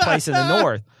probably someplace in the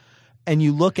North. And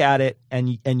you look at it,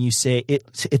 and you say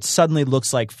it suddenly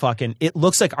looks like it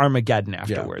looks like Armageddon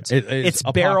afterwards. Yeah, it's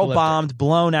barrel bombed,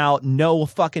 blown out, no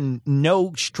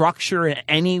structure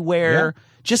anywhere,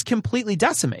 just completely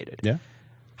decimated. Yeah.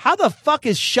 how the fuck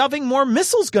is shoving more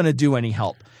missiles going to do any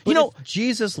help? But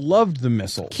Jesus loved the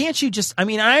missiles. Can't you just,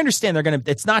 I understand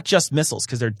it's not just missiles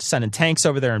because they're sending tanks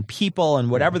over there and people and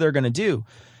whatever they're going to do.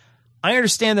 I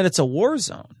understand that it's a war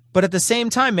zone, but at the same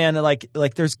time, man, like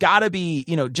there's got to be,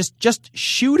 just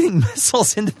shooting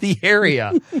missiles into the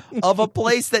area of a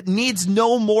place that needs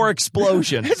no more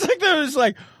explosion. It's like they're just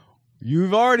like,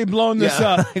 you've already blown this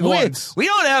up once. We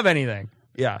don't have anything.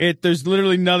 Yeah. There's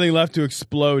literally nothing left to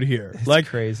explode here. It's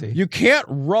crazy. You can't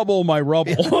rubble my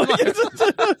rubble.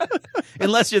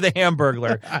 Unless you're the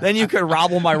Hamburglar. Then you can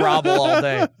robble my robble all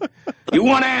day. You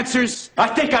want answers? I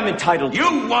think I'm entitled. You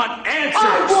want answers?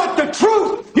 I want the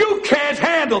truth! You can't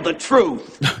handle the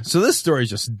truth! So this story is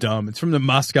just dumb. It's from the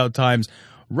Moscow Times.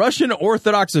 Russian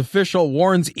Orthodox official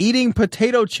warns eating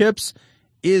potato chips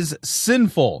is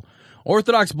sinful.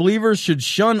 Orthodox believers should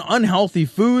shun unhealthy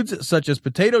foods such as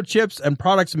potato chips and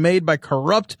products made by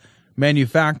corrupt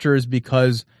manufacturers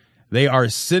because they are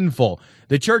sinful.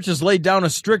 The church has laid down a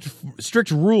strict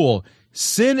rule.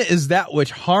 Sin is that which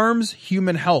harms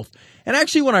human health. And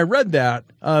actually, when I read that,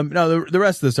 now the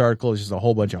rest of this article is just a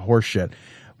whole bunch of horse shit.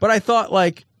 But I thought,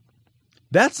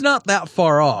 that's not that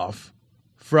far off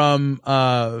from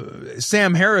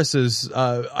Sam Harris's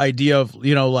idea of,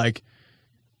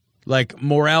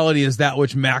 morality is that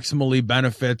which maximally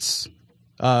benefits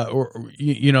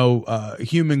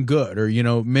human good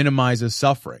or, minimizes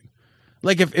suffering.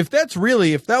 If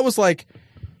that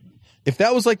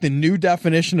was the new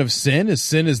definition of sin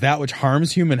is that which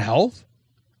harms human health,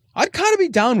 I'd kind of be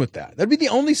down with that. That'd be the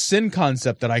only sin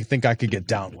concept that I think I could get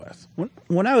down with.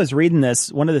 When I was reading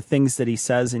this, one of the things that he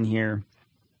says in here,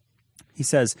 he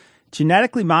says,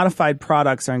 genetically modified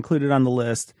products are included on the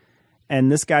list. And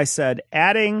this guy said,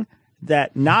 adding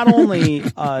that not only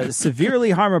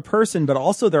severely harm a person, but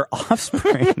also their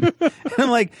offspring. And I'm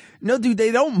like, no, dude,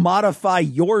 they don't modify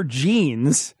your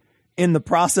genes in the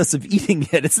process of eating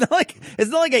it. It's not like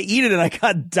I eat it and I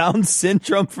got Down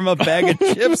syndrome from a bag of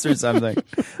chips or something.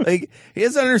 He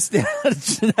doesn't understand how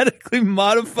genetically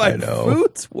modified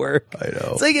foods work. I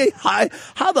know. It's like,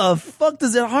 how the fuck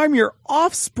does it harm your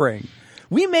offspring?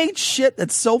 We made shit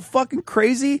that's so fucking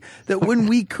crazy that when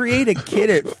we create a kid,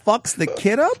 it fucks the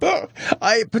kid up.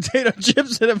 I ate potato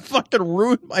chips and it fucking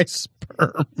ruined my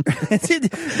sperm.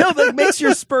 No, that makes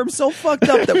your sperm so fucked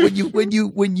up that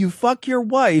when you fuck your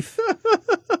wife,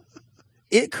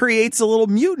 it creates a little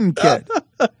mutant kid.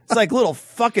 It's like little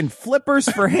fucking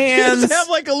flippers for hands. You just have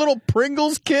like a little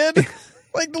Pringles kid.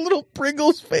 Like the little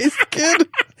Pringles face kid.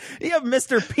 You have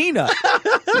Mr. Peanut.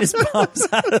 He just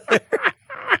pops out of there.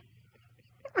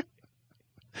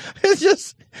 It's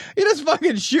just, you're just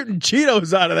fucking shooting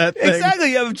Cheetos out of that thing.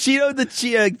 Exactly. You have Chester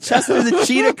the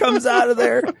cheetah comes out of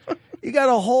there. You got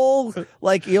a whole,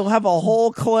 you'll have a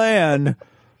whole clan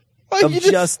of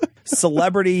just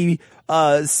celebrity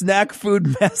snack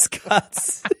food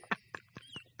mascots.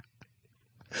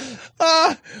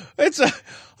 It's a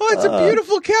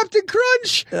beautiful Captain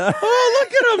Crunch. Oh,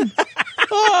 look at him.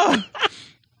 Oh,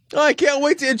 I can't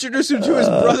wait to introduce him to his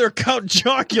brother, Count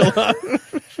Chocula.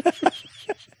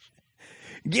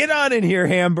 Get on in here,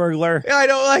 Hamburglar. Yeah, I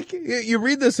know, you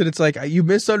read this and it's like, you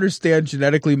misunderstand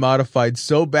genetically modified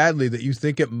so badly that you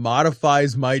think it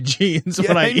modifies my genes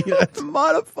when I eat it. It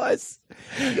modifies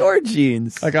your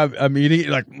genes. I'm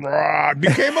eating it,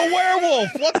 became a werewolf.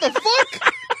 What the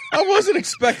fuck? I wasn't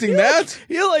expecting that.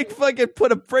 You fucking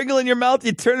put a Pringle in your mouth,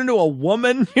 you turn into a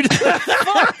woman. You're just like,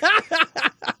 fuck.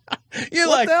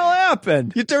 What the hell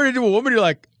happened? You turn into a woman, you're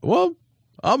like, well,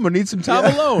 I'm going to need some time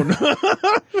alone.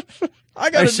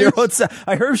 I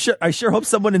sure hope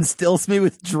someone instills me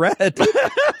with dread.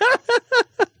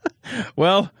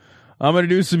 Well, I'm going to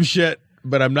do some shit,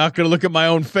 but I'm not going to look at my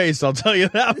own face. I'll tell you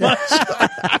that much.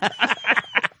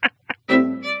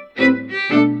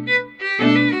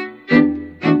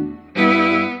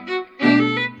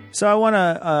 So I want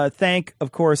to thank,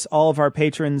 of course, all of our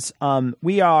patrons.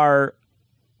 We are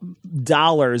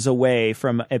dollars away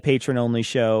from a patron-only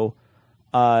show.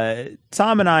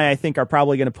 Tom and I think, are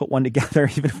probably going to put one together,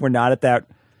 even if we're not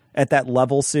at that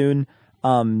level soon,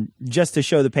 just to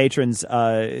show the patrons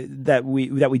that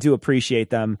we do appreciate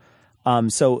them.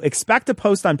 So expect a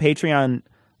post on Patreon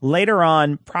later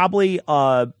on, probably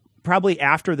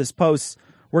after this post.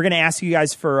 We're going to ask you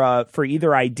guys for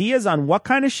either ideas on what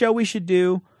kind of show we should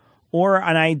do, or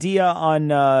an idea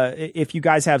on if you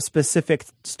guys have specific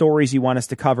stories you want us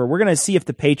to cover. We're going to see if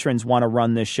the patrons want to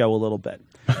run this show a little bit.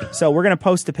 So we're going to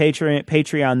post to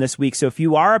Patreon this week. So if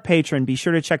you are a patron, be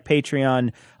sure to check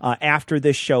Patreon after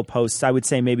this show posts. I would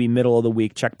say maybe middle of the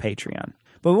week, check Patreon.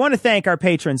 But we want to thank our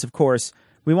patrons, of course.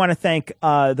 We want to thank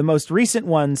the most recent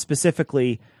one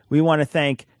specifically, We want to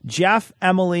thank Jeff,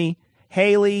 Emily,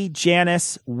 Haley,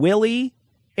 Janice, Willie,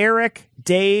 Eric,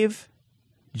 Dave,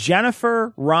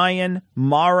 Jennifer, Ryan,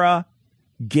 Mara,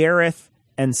 Gareth,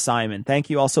 and Simon. Thank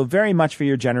you all so very much for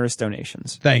your generous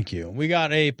donations. Thank you. We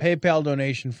got a PayPal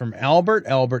donation from Albert.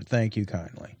 Albert, thank you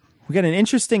kindly. We got an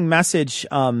interesting message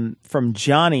from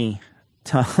Johnny.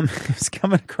 Tom is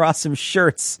coming across some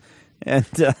shirts, and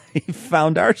he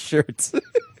found our shirts.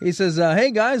 He says,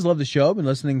 hey guys, love the show. Been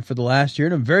listening for the last year,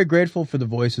 and I'm very grateful for the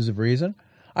Voices of Reason.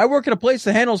 I work at a place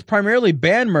that handles primarily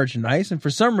band merchandise, and for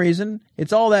some reason,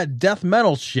 it's all that death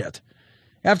metal shit.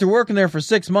 After working there for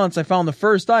 6 months, I found the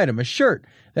first item, a shirt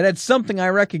that had something I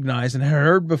recognized and had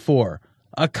heard before.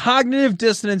 A Cognitive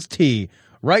Dissonance tee,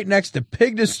 right next to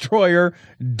Pig Destroyer,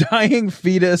 Dying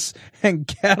Fetus, and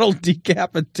Cattle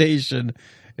Decapitation,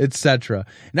 etc.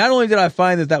 Not only did I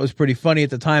find that was pretty funny at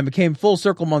the time, it came full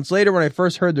circle months later when I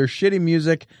first heard their shitty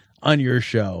music on your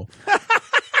show.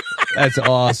 That's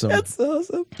awesome. That's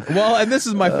awesome. Well, and this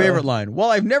is my favorite line.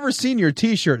 While I've never seen your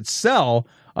t-shirts sell,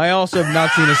 I also have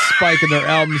not seen a spike in their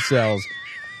album sales.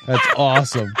 That's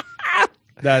awesome.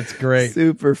 That's great.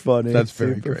 Super funny. That's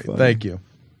very great. Funny. Thank you.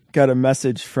 Got a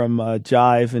message from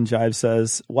Jive, and Jive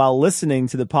says, while listening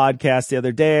to the podcast the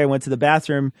other day, I went to the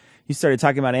bathroom. You started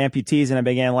talking about amputees, and I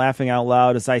began laughing out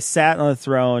loud as I sat on the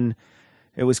throne.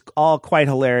 It was all quite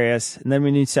hilarious. And then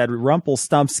when you said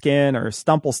Rumpelstiltskin or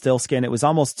Stumpelstiltskin, it was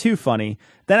almost too funny.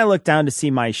 Then I looked down to see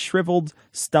my shriveled,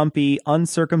 stumpy,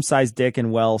 uncircumcised dick,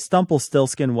 and well,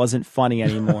 Stumpelstiltskin wasn't funny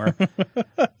anymore.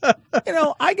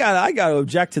 I gotta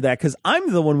object to that because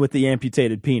I'm the one with the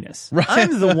amputated penis. Right.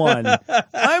 I'm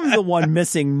the one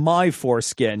missing my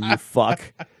foreskin, you fuck.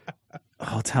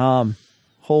 Oh, Tom.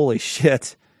 Holy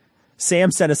shit.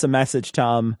 Sam sent us a message,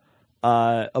 Tom,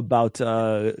 about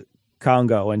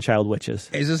Congo and child witches.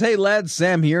 He says, hey lads,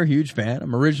 Sam here, huge fan.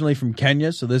 I'm originally from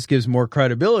Kenya, so this gives more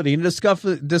credibility in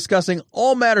discussing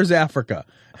all matters Africa.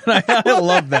 And I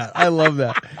love that. I love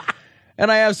that.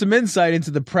 And I have some insight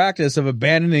into the practice of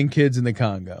abandoning kids in the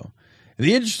Congo.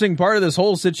 The interesting part of this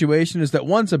whole situation is that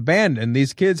once abandoned,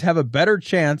 these kids have a better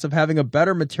chance of having a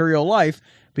better material life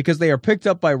because they are picked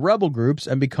up by rebel groups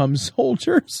and become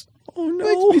soldiers. Oh no.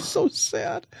 Makes me so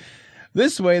sad.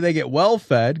 This way, they get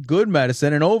well-fed, good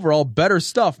medicine, and overall better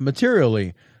stuff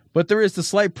materially. But there is the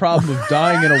slight problem of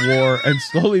dying in a war and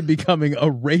slowly becoming a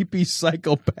rapey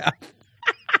psychopath.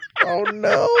 Oh,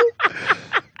 no.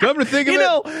 Come to think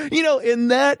of it. In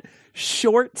that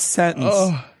short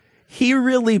sentence, he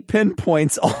really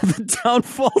pinpoints all the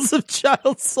downfalls of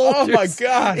child soldiers. Oh, my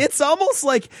God. It's almost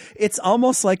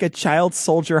like a child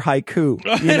soldier haiku,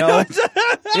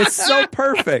 It's so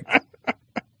perfect.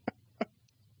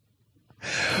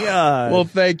 God. Well,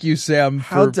 thank you, Sam,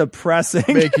 How for depressing,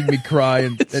 making me cry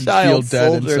and feel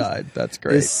dead inside. That's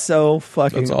great. It's so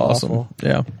fucking That's awesome. awful.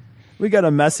 Yeah. We got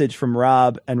a message from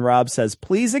Rob, and Rob says,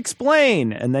 please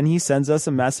explain. And then he sends us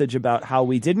a message about how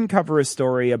we didn't cover a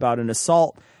story about an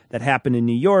assault that happened in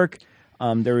New York.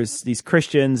 There was these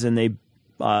Christians, and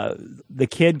the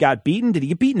kid got beaten. Did he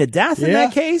get beaten to death in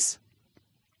that case?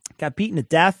 Got beaten to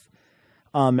death.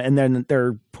 And then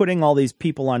they're putting all these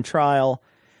people on trial.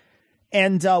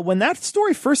 And when that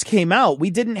story first came out, we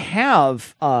didn't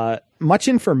have much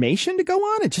information to go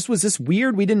on. It just was this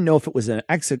weird. We didn't know if it was an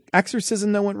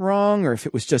exorcism that went wrong or if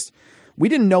it was just, we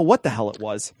didn't know what the hell it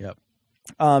was. Yep.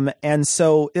 And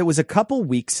so it was a couple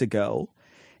weeks ago.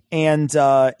 And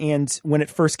when it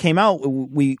first came out,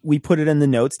 we put it in the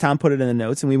notes. Tom put it in the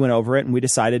notes, and we went over it, and we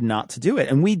decided not to do it.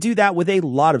 And we do that with a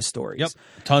lot of stories. Yep,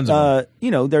 tons of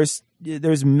them.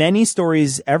 There's many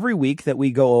stories every week that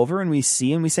we go over and we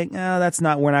see and we say, no,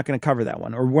 we're not going to cover that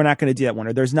one, or we're not going to do that one,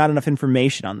 or there's not enough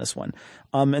information on this one.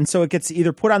 And so it gets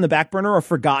either put on the back burner or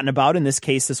forgotten about. In this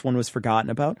case, this one was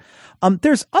forgotten about.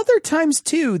 There's other times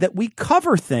too that we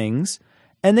cover things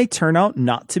and they turn out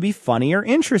not to be funny or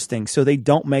interesting. So they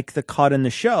don't make the cut in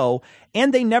the show,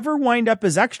 and they never wind up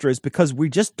as extras because we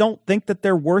just don't think that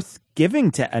they're worth giving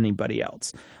to anybody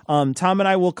else. Tom and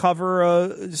I will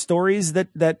cover stories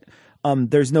that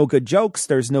there's no good jokes,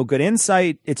 there's no good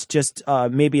insight. It's just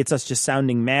maybe it's us just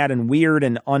sounding mad and weird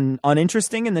and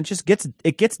uninteresting, and then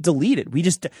it gets deleted. We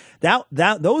just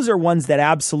those are ones that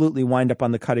absolutely wind up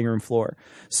on the cutting room floor.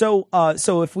 So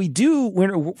if we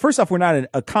do, first off, we're not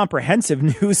a comprehensive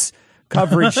news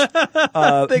coverage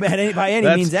by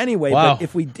any means anyway. Wow.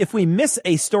 But if we miss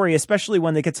a story, especially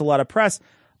one that gets a lot of press,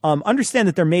 understand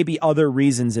that there may be other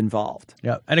reasons involved.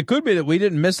 Yeah, and it could be that we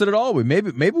didn't miss it at all.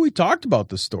 Maybe we talked about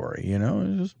the story,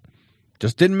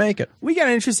 just didn't make it. We got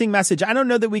an interesting message. I don't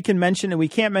know that we can mention, and we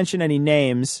can't mention any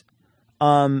names,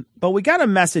 but we got a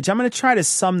message. I'm going to try to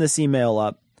sum this email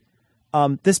up.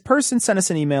 This person sent us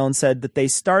an email and said that they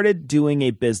started doing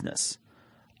a business.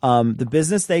 The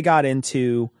business they got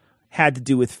into had to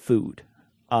do with food,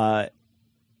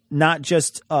 not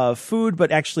just food,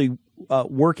 but actually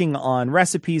working on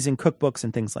recipes and cookbooks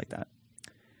and things like that.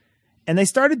 And they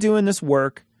started doing this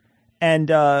work. And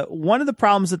one of the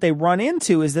problems that they run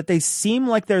into is that they seem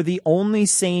like they're the only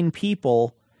sane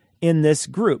people in this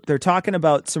group. They're talking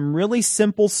about some really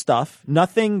simple stuff.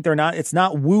 It's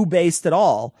not woo based at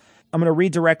all. I'm going to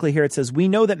read directly here. It says, we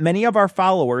know that many of our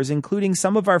followers, including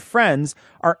some of our friends,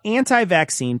 are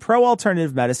anti-vaccine,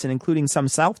 pro-alternative medicine, including some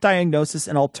self-diagnosis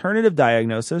and alternative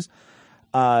diagnosis.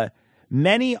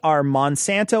 Many are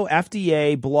Monsanto,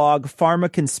 FDA, blog,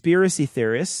 pharma conspiracy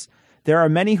theorists. There are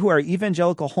many who are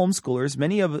evangelical homeschoolers.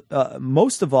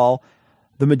 Most of all,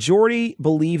 the majority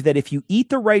believe that if you eat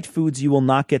the right foods, you will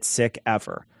not get sick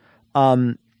ever.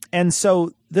 And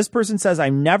so this person says,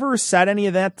 I've never said any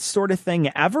of that sort of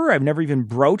thing ever. I've never even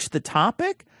broached the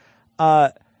topic.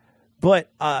 But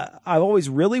I've always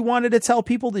really wanted to tell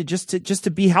people to just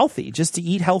to be healthy, just to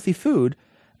eat healthy food.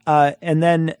 And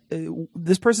then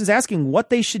this person's asking what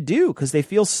they should do because they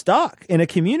feel stuck in a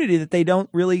community that they don't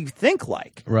really think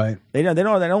like. Right. They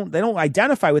don't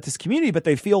identify with this community, but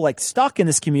they feel like stuck in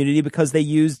this community because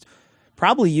they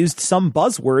probably used some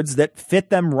buzzwords that fit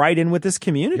them right in with this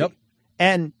community. Yep.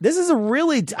 And this is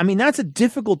that's a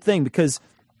difficult thing because,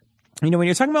 when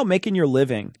you're talking about making your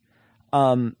living,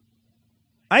 I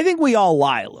think we all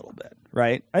lie a little bit,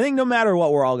 right? I think no matter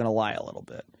what, we're all going to lie a little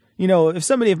bit.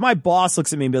 If my boss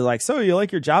looks at me and be like, so you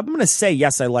like your job? I'm going to say,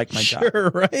 yes, I like my job. Sure,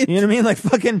 right. You know what I mean? Like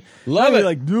fucking love it.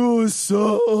 Like, no, it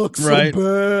sucks right.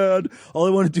 so bad. All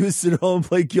I want to do is sit home and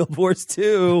play Guild Wars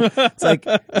 2. It's like,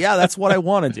 yeah, that's what I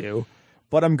want to do.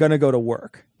 But I'm going to go to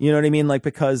work. You know what I mean? Like,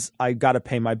 because I got to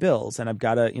pay my bills and I've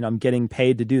got to, I'm getting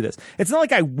paid to do this. It's not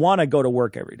like I want to go to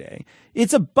work every day.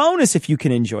 It's a bonus if you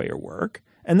can enjoy your work.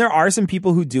 And there are some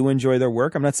people who do enjoy their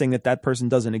work. I'm not saying that person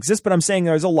doesn't exist, but I'm saying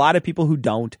there's a lot of people who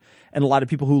don't and a lot of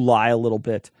people who lie a little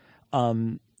bit.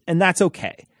 And that's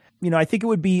okay. I think it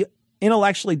would be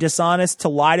intellectually dishonest to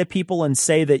lie to people and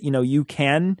say that, you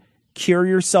can cure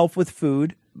yourself with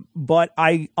food. But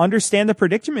I understand the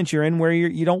predicament you're in where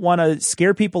you don't want to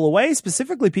scare people away,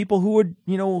 specifically people who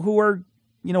are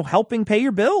helping pay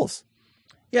your bills.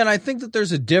 Yeah, and I think that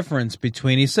there's a difference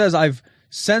between, he says, I've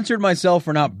censored myself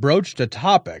or not broached a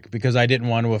topic because I didn't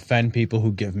want to offend people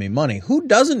who give me money. Who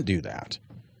doesn't do that?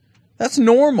 That's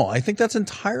normal. I think that's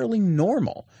entirely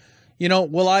normal.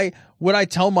 Would I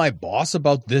tell my boss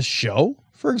about this show,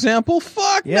 for example?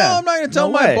 Fuck no, I'm not going to tell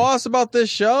my boss about this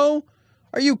show.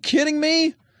 Are you kidding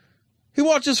me? He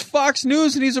watches Fox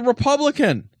News and he's a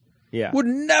Republican. Yeah. Would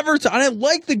never I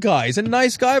like the guy. He's a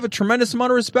nice guy. I have a tremendous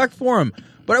amount of respect for him.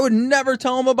 But I would never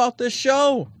tell him about this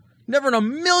show. Never in a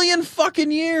million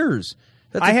fucking years.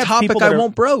 That's a topic I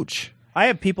won't broach. I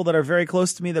have people that are very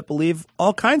close to me that believe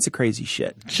all kinds of crazy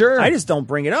shit. Sure. I just don't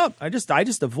bring it up. I just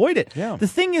avoid it. Yeah. The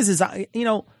thing is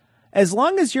as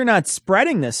long as you're not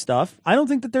spreading this stuff, I don't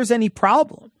think that there's any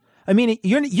problem. I mean,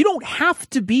 you don't have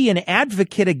to be an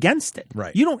advocate against it.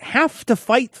 Right. You don't have to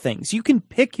fight things. You can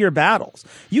pick your battles.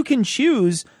 You can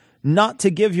choose not to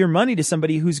give your money to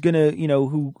somebody who's going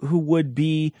to, who would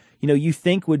be, you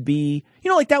think would be,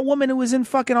 like that woman who was in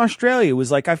fucking Australia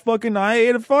was like, I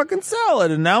ate a fucking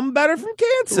salad and now I'm better from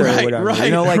cancer or whatever.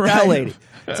 Right, that lady.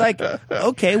 It's like,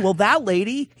 okay, well, that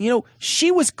lady,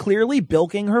 she was clearly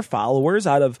bilking her followers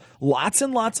out of lots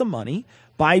and lots of money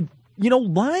by,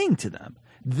 lying to them.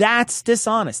 That's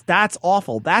dishonest. That's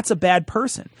awful. That's a bad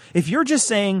person. If you're just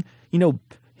saying,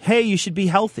 hey, you should be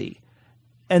healthy,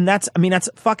 and that's a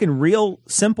fucking real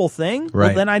simple thing, right.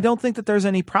 Well, then I don't think that there's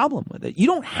any problem with it. You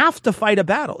don't have to fight a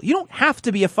battle. You don't have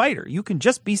to be a fighter. You can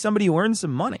just be somebody who earns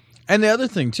some money. And the other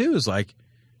thing, too, is like,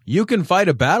 you can fight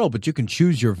a battle, but you can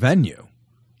choose your venue.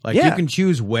 Like, you can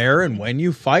choose where and when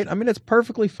you fight. I mean, it's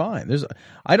perfectly fine.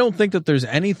 I don't think that there's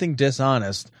anything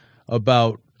dishonest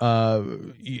about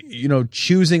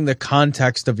choosing the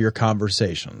context of your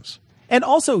conversations. And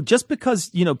also, just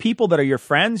because, people that are your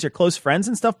friends, your close friends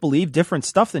and stuff, believe different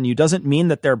stuff than you doesn't mean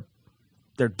that they're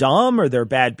dumb or they're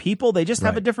bad people. They just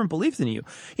have a different belief than you.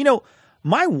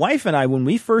 My wife and I, when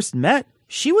we first met,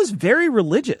 she was very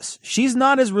religious. She's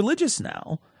not as religious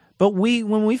now, but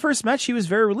when we first met, she was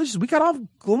very religious. We got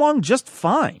along just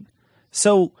fine.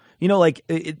 So,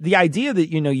 the idea that,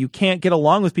 you can't get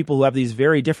along with people who have these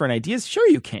very different ideas. Sure,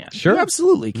 you can. Sure. You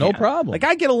absolutely can. No problem. Like,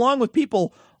 I get along with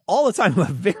people all the time who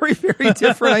have very, very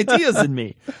different ideas than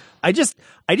me. I just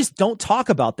don't talk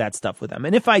about that stuff with them.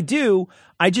 And if I do,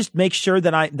 I just make sure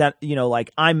that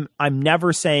I'm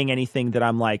never saying anything that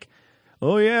I'm like,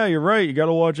 oh yeah, you're right. You got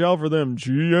to watch out for them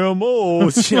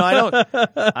GMOs. You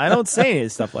know, I don't say any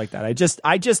stuff like that.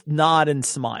 I just nod and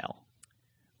smile.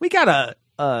 We got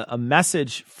a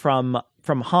message from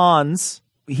Hans.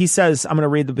 He says, I'm going to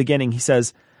read the beginning. He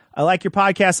says, I like your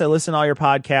podcast. I listen to all your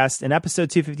podcasts. In episode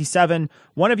 257,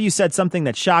 one of you said something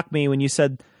that shocked me when you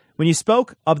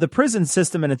spoke of the prison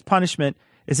system and its punishment.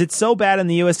 Is it so bad in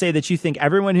the USA that you think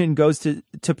everyone who goes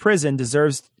to prison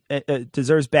deserves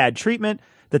bad treatment,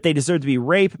 that they deserve to be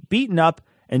raped, beaten up,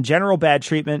 and general bad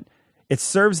treatment? It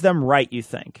serves them right, you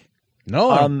think?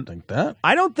 No, I don't think that.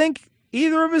 I don't think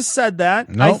either of us said that.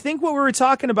 No. I think what we were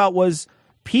talking about was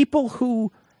people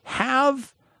who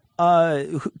have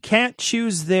who can't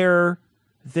choose their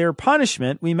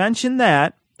punishment. We mentioned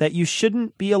that you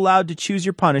shouldn't be allowed to choose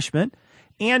your punishment.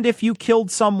 And if you killed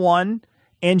someone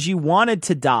and you wanted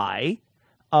to die,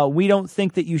 we don't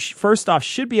think that you first off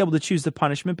should be able to choose the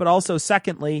punishment, but also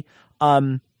secondly,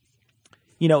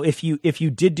 if you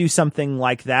did do something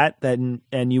like that, then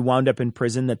and you wound up in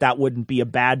prison, that wouldn't be a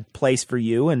bad place for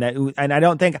you. And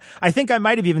I think I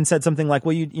might have even said something like,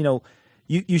 well,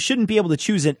 you shouldn't be able to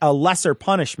choose a lesser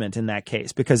punishment in that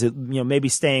case, because maybe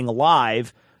staying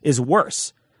alive is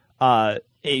worse.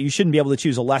 You shouldn't be able to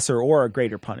choose a lesser or a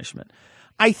greater punishment.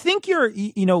 I think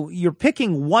you're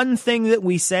picking one thing that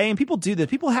we say, and people do this.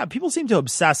 People seem to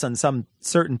obsess on some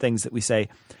certain things that we say.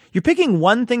 You're picking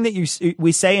one thing that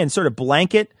we say and sort of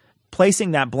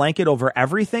placing that blanket over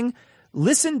everything.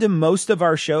 Listen to most of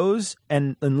our shows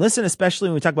and listen, especially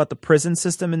when we talk about the prison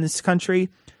system in this country.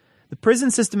 The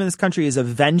prison system in this country is a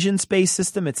vengeance-based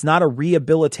system. It's not a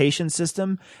rehabilitation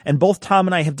system. And both Tom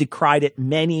and I have decried it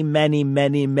many, many,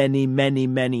 many, many, many,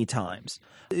 many times.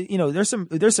 There's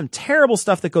some terrible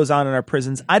stuff that goes on in our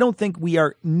prisons. I don't think we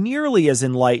are nearly as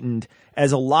enlightened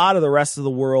as a lot of the rest of the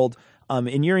world.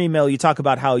 In your email, you talk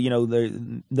about how,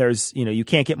 there's you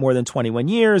can't get more than 21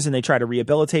 years and they try to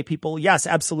rehabilitate people. Yes,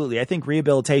 absolutely. I think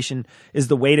rehabilitation is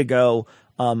the way to go.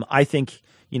 I think,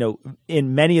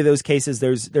 in many of those cases,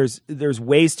 there's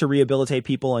ways to rehabilitate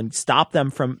people and stop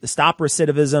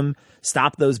recidivism,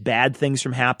 stop those bad things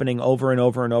from happening over and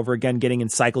over and over again, getting in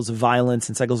cycles of violence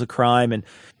and cycles of crime. And,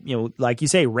 like you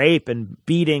say, rape and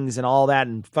beatings and all that,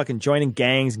 and fucking joining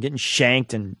gangs and getting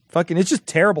shanked and fucking, it's just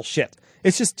terrible shit.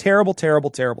 It's just terrible,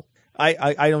 terrible, terrible.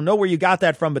 I don't know where you got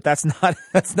that from, but that's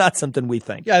not something we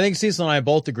think. Yeah, I think Cecil and I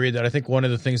both agree that I think one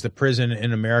of the things that prison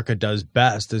in America does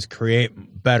best is create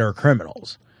better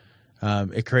criminals.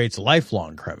 It creates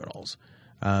lifelong criminals.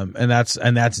 And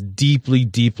that's deeply,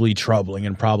 deeply troubling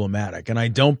and problematic. And I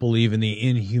don't believe in the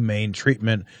inhumane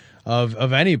treatment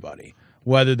of anybody,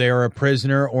 whether they are a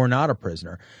prisoner or not a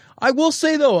prisoner. I will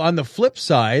say, though, on the flip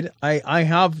side, I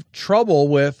have trouble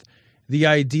with the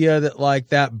idea that, like,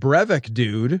 that Breivik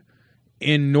dude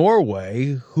in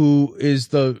Norway, who is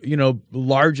the,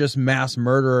 largest mass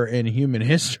murderer in human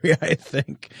history, I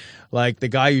think, like the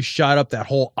guy who shot up that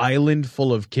whole island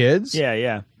full of kids.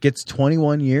 Yeah. Gets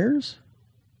 21 years.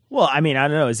 Well, I mean, I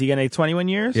don't know. Is he going to get 21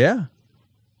 years? Yeah.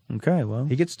 Okay, well.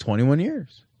 He gets 21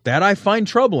 years. That I find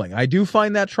troubling. I do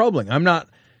find that troubling. I'm not,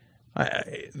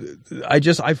 I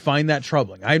find that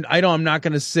troubling. I'm not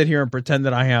going to sit here and pretend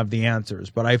that I have the answers,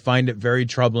 but I find it very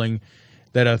troubling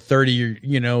that a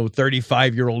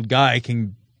 35-year-old guy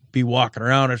can be walking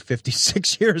around at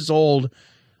 56 years old,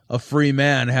 a free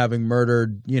man, having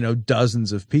murdered,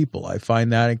 dozens of people. I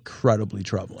find that incredibly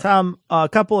troubling. Tom, a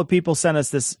couple of people sent us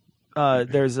this.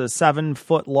 There's a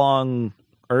 7-foot-long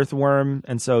earthworm,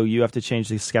 and so you have to change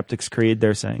the Skeptic's Creed,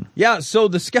 they're saying. Yeah, so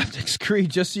the Skeptic's Creed,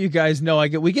 just so you guys know,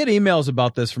 we get emails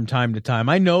about this from time to time.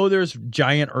 I know there's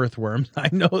giant earthworms. I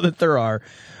know that there are.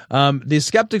 The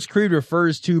Skeptic's Creed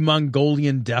refers to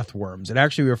Mongolian death worms. It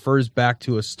actually refers back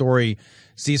to a story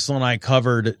Cecil and I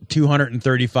covered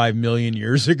 235 million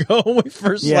years ago when we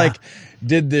first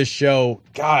did this show.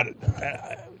 God,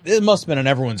 it must have been in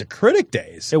everyone's critic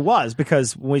days. It was,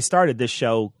 because when we started this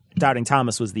show, Doubting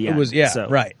Thomas was the end. It was,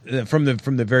 right, from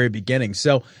the very beginning.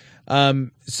 So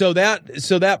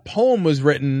that poem was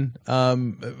written.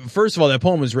 First of all, that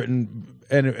poem was written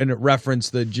and it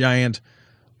referenced the giant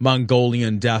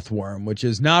Mongolian death worm, which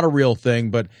is not a real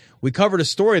thing, but we covered a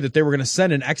story that they were going to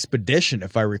send an expedition,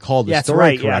 if I recall the story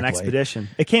correctly. Yeah, an expedition.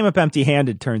 It came up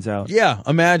empty-handed, turns out. Yeah,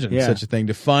 imagine such a thing,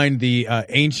 to find the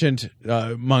ancient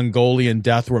Mongolian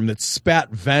death worm that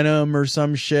spat venom or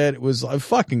some shit. It was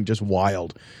fucking just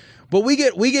wild. But we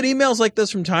get emails like this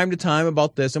from time to time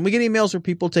about this, and we get emails where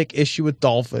people take issue with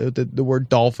the word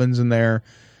dolphins in there.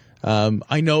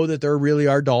 I know that there really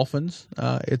are dolphins.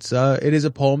 It is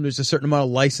a poem. There's a certain amount of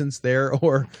license there,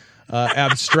 or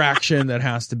abstraction that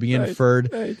has to be inferred.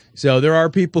 Right. So there are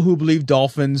people who believe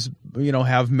dolphins,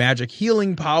 have magic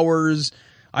healing powers.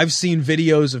 I've seen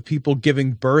videos of people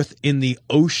giving birth in the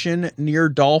ocean near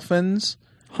dolphins.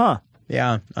 Huh.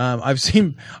 Yeah. I've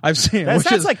seen.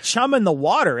 That's like chum in the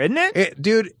water, isn't it?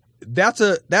 Dude, that's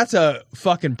a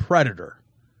fucking predator.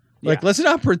 Like, let's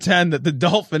not pretend that the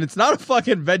dolphin, it's not a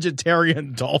fucking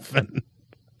vegetarian dolphin.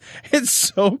 It's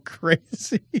so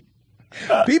crazy.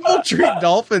 People treat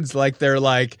dolphins like they're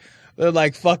like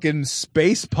fucking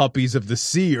space puppies of the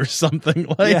sea or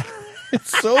something. Like,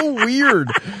 it's so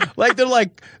weird. Like they're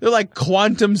like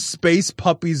quantum space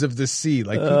puppies of the sea.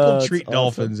 Like people treat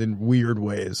dolphins in weird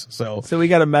ways. So we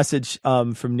got a message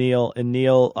from Neil, and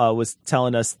Neil was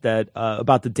telling us that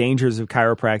about the dangers of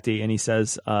chiropractic, and he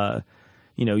says,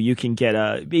 you can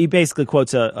get he basically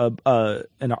quotes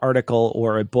an article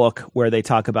or a book where they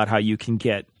talk about how you can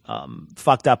get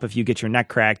fucked up if you get your neck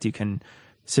cracked. You can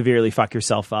severely fuck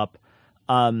yourself up.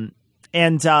 And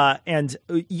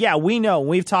we know,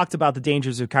 we've talked about the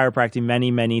dangers of chiropractic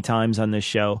many, many times on this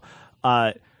show.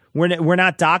 We're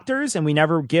not doctors, and we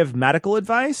never give medical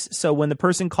advice. So when the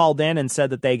person called in and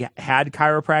said that they had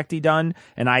chiropractic done,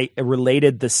 and I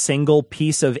related the single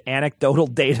piece of anecdotal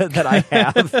data that I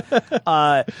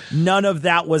have, none of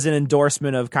that was an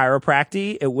endorsement of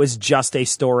chiropractic. It was just a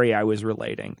story I was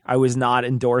relating. I was not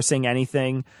endorsing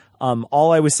anything.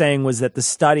 All I was saying was that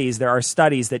there are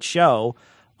studies that show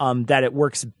that it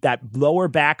works, that lower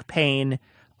back pain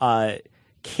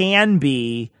can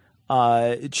be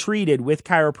treated with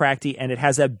chiropractic, and it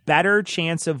has a better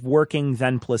chance of working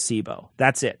than placebo.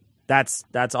 That's it.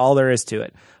 That's all there is to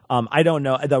it. I don't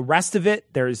know the rest of it.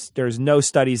 There's no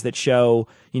studies that show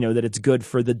that it's good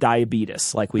for the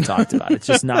diabetes, like we talked about. It's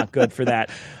just not good for that.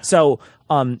 So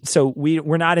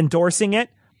we're not endorsing it.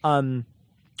 I'm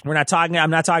not talking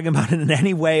about it in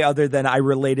any way other than I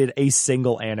related a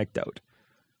single anecdote.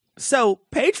 So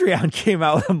Patreon came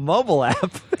out with a mobile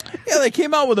app. Yeah, they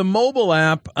came out with a mobile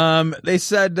app. They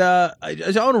said, I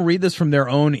want to read this from their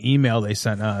own email they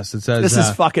sent us. It says, this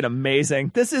is fucking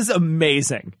amazing. This is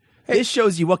amazing. Hey, this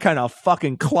shows you what kind of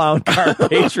fucking clown car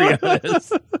Patreon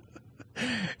is.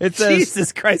 It says,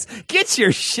 Jesus Christ, get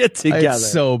your shit together.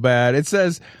 It's so bad. It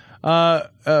says, the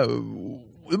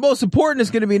most important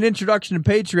is going to be an introduction to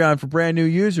Patreon for brand new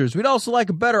users. We'd also like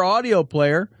a better audio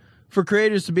player for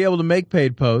creators to be able to make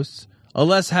paid posts, a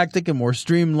less hectic and more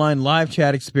streamlined live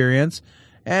chat experience,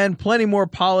 and plenty more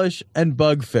polish and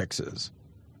bug fixes.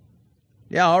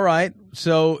 Yeah, all right.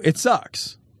 So it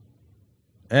sucks.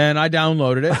 And I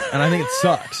downloaded it, and I think it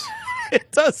sucks. It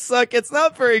does suck. It's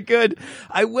not very good.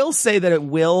 I will say that it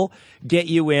will get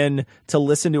you in to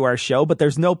listen to our show, but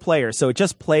there's no player. So it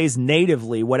just plays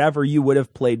natively whatever you would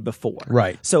have played before.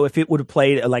 Right. So if it would have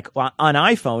played like on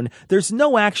iPhone, there's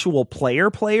no actual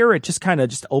player. It just kind of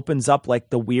just opens up like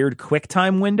the weird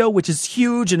QuickTime window, which is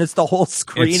huge, and it's the whole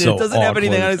screen. It's and so it doesn't have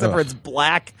anything on it except Ugh. for it's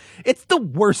black. It's the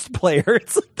worst player.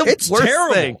 It's like the It's worst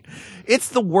terrible. thing. It's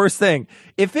the worst thing.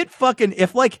 If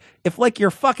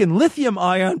your fucking lithium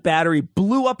ion battery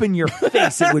blew up in your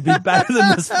face, it would be better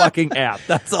than this fucking app.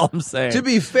 That's all I'm saying. To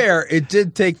be fair, it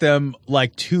did take them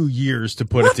like 2 years to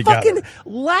put it together.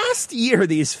 Last year,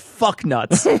 these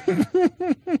fucknuts,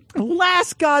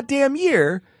 last goddamn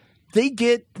year, they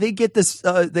get this,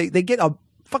 they get a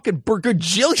fucking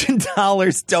gajillion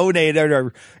dollars donated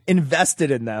or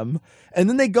invested in them. And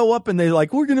then they go up and they're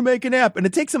like, we're going to make an app. And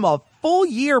it takes them a full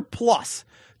year plus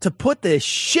to put this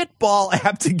shitball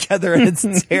app together, and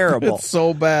it's terrible. It's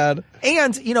so bad.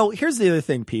 And, here's the other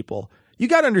thing, people. You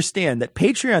got to understand that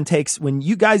Patreon takes, when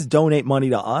you guys donate money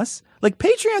to us, like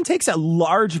Patreon takes a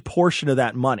large portion of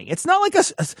that money. It's not like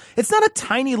it's not a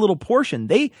tiny little portion.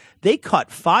 They cut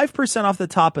 5% off the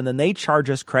top, and then they charge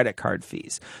us credit card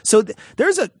fees. So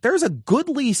there's a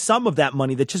goodly sum of that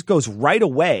money that just goes right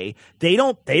away. They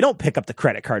don't pick up the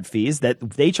credit card fees, that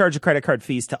they charge the credit card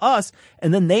fees to us,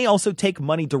 and then they also take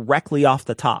money directly off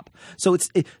the top. So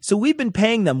so we've been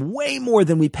paying them way more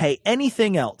than we pay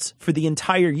anything else for the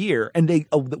entire year, and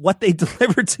what they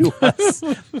deliver to us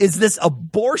is this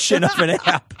abortion of an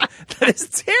app that is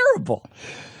terrible.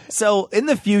 So in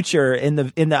the future, in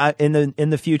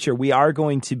the future, we are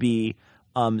going to be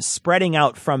spreading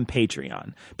out from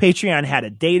Patreon. Patreon had a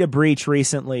data breach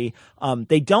recently.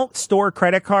 They don't store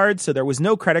credit cards, so there was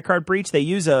no credit card breach. They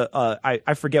use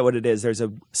I forget what it is. There's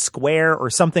a Square or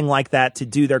something like that to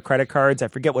do their credit cards. I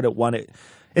forget what it wanted.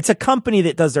 It's a company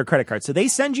that does their credit cards. So they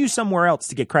send you somewhere else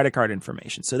to get credit card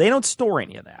information. So they don't store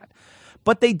any of that.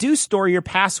 But they do store your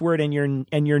password and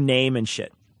your name and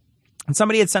shit. And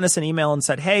somebody had sent us an email and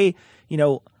said, hey,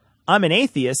 I'm an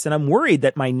atheist and I'm worried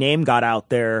that my name got out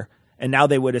there and now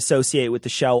they would associate with the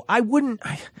show. I wouldn't.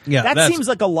 Yeah, that seems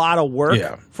like a lot of work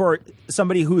Yeah. for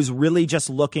somebody who's really just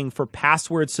looking for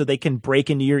passwords so they can break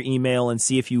into your email and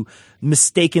see if you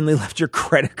mistakenly left your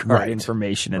credit card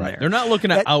information in there. They're not looking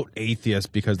to out atheists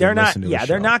because They're not. listen to a show.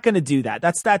 They're not going to do that.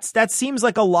 That seems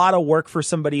like a lot of work for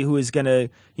somebody who is going to,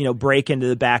 break into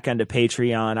the back end of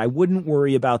Patreon. I wouldn't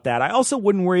worry about that. I also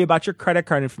wouldn't worry about your credit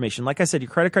card information. Like I said, your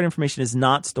credit card information is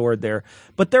not stored there,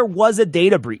 but there was a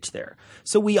data breach there.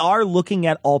 So we are looking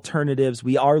at alternatives.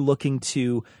 We are looking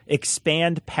to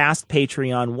expand past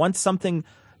Patreon. Once something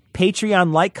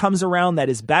Patreon-like comes around that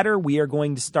is better, we are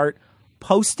going to start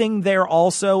posting there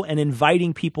also and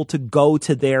inviting people to go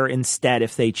to there instead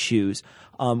if they choose.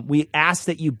 We ask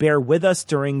that you bear with us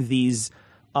during this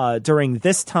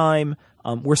time.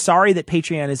 We're sorry that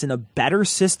Patreon isn't a better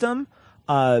system,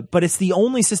 but it's the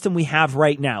only system we have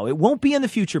right now. It won't be in the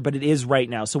future, but it is right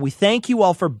now. So we thank you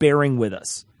all for bearing with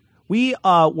us. We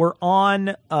were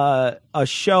on a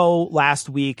show last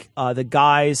week. The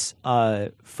guys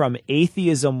from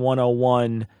Atheism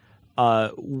 101,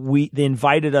 they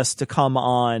invited us to come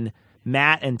on,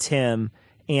 Matt and Tim,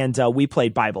 and we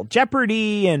played Bible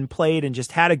Jeopardy and played and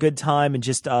just had a good time. And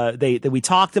just we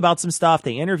talked about some stuff.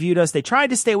 They interviewed us. They tried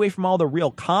to stay away from all the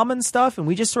real common stuff, and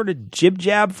we just sort of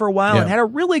jib-jab for a while and had a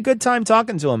really good time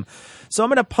talking to them. So I'm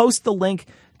going to post the link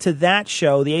to that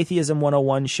show, the Atheism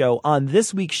 101 show, on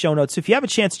this week's show notes. So if you have a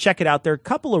chance, check it out. They're a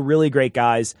couple of really great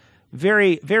guys.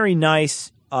 Very, very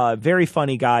nice, very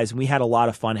funny guys, and we had a lot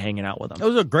of fun hanging out with them. It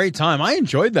was a great time. I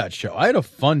enjoyed that show. I had a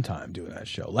fun time doing that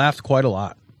show. Laughed quite a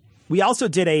lot. We also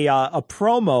did a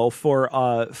promo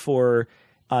for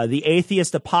the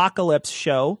Atheist Apocalypse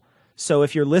show. So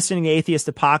if you're listening to Atheist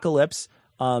Apocalypse,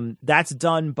 that's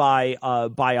done by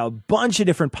a bunch of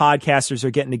different podcasters are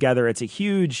getting together. It's a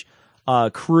huge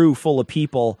crew full of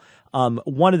people.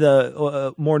 One of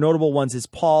the more notable ones is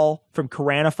Paul from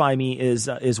Koranify Me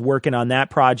is working on that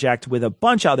project with a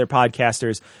bunch of other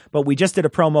podcasters, but we just did a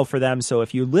promo for them. So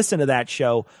if you listen to that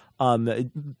show,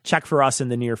 check for us in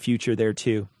the near future there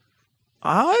too.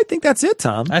 I think that's it,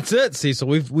 Tom. That's it, Cecil.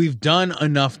 We've done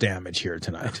enough damage here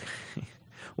tonight.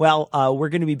 Well, we're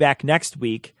going to be back next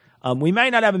week. We might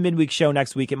not have a midweek show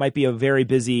next week. It might be a very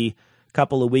busy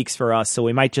couple of weeks for us, so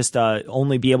we might just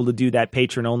only be able to do that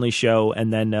patron only show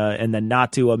and then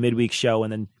not do a midweek show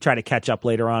and then try to catch up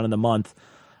later on in the month.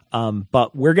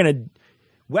 But we're gonna,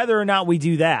 whether or not we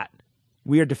do that,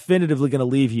 we are definitively going to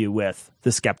leave you with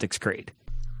the Skeptic's Creed.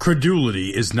 Credulity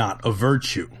is not a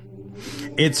virtue.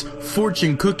 It's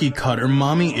fortune cookie cutter,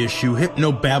 mommy issue,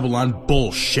 hypno-Babylon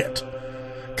bullshit.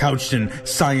 Couched in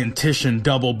scientician,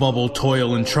 double bubble,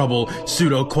 toil and trouble,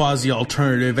 pseudo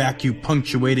quasi-alternative,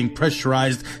 acupunctuating,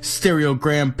 pressurized,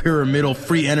 stereogram, pyramidal,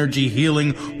 free energy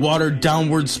healing, water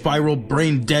downward spiral,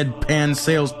 brain deadpan,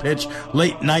 sales pitch,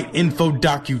 late night info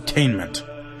docutainment.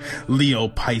 Leo,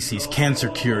 Pisces, cancer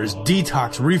cures,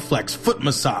 detox, reflex, foot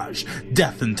massage,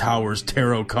 death and towers,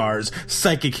 tarot cards,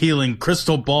 psychic healing,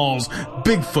 crystal balls,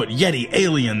 Bigfoot, Yeti,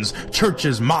 aliens,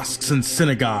 churches, mosques and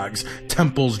synagogues,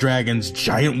 temples, dragons,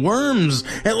 giant worms,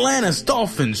 Atlantis,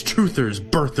 dolphins, truthers,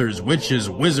 birthers, witches,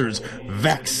 wizards,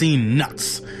 vaccine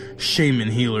nuts, shaman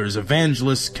healers,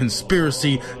 evangelists,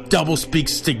 conspiracy, doublespeak,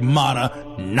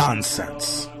 stigmata,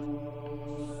 nonsense.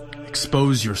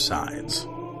 Expose your sides.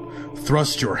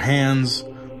 Thrust your hands,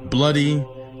 bloody,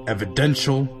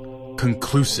 evidential,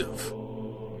 conclusive.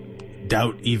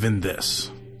 Doubt even this.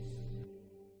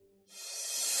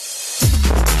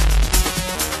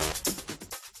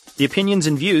 The opinions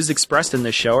and views expressed in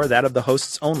this show are that of the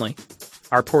hosts only.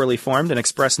 Our poorly formed and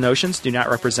expressed notions do not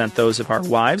represent those of our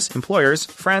wives, employers,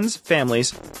 friends,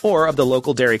 families, or of the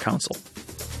local dairy council.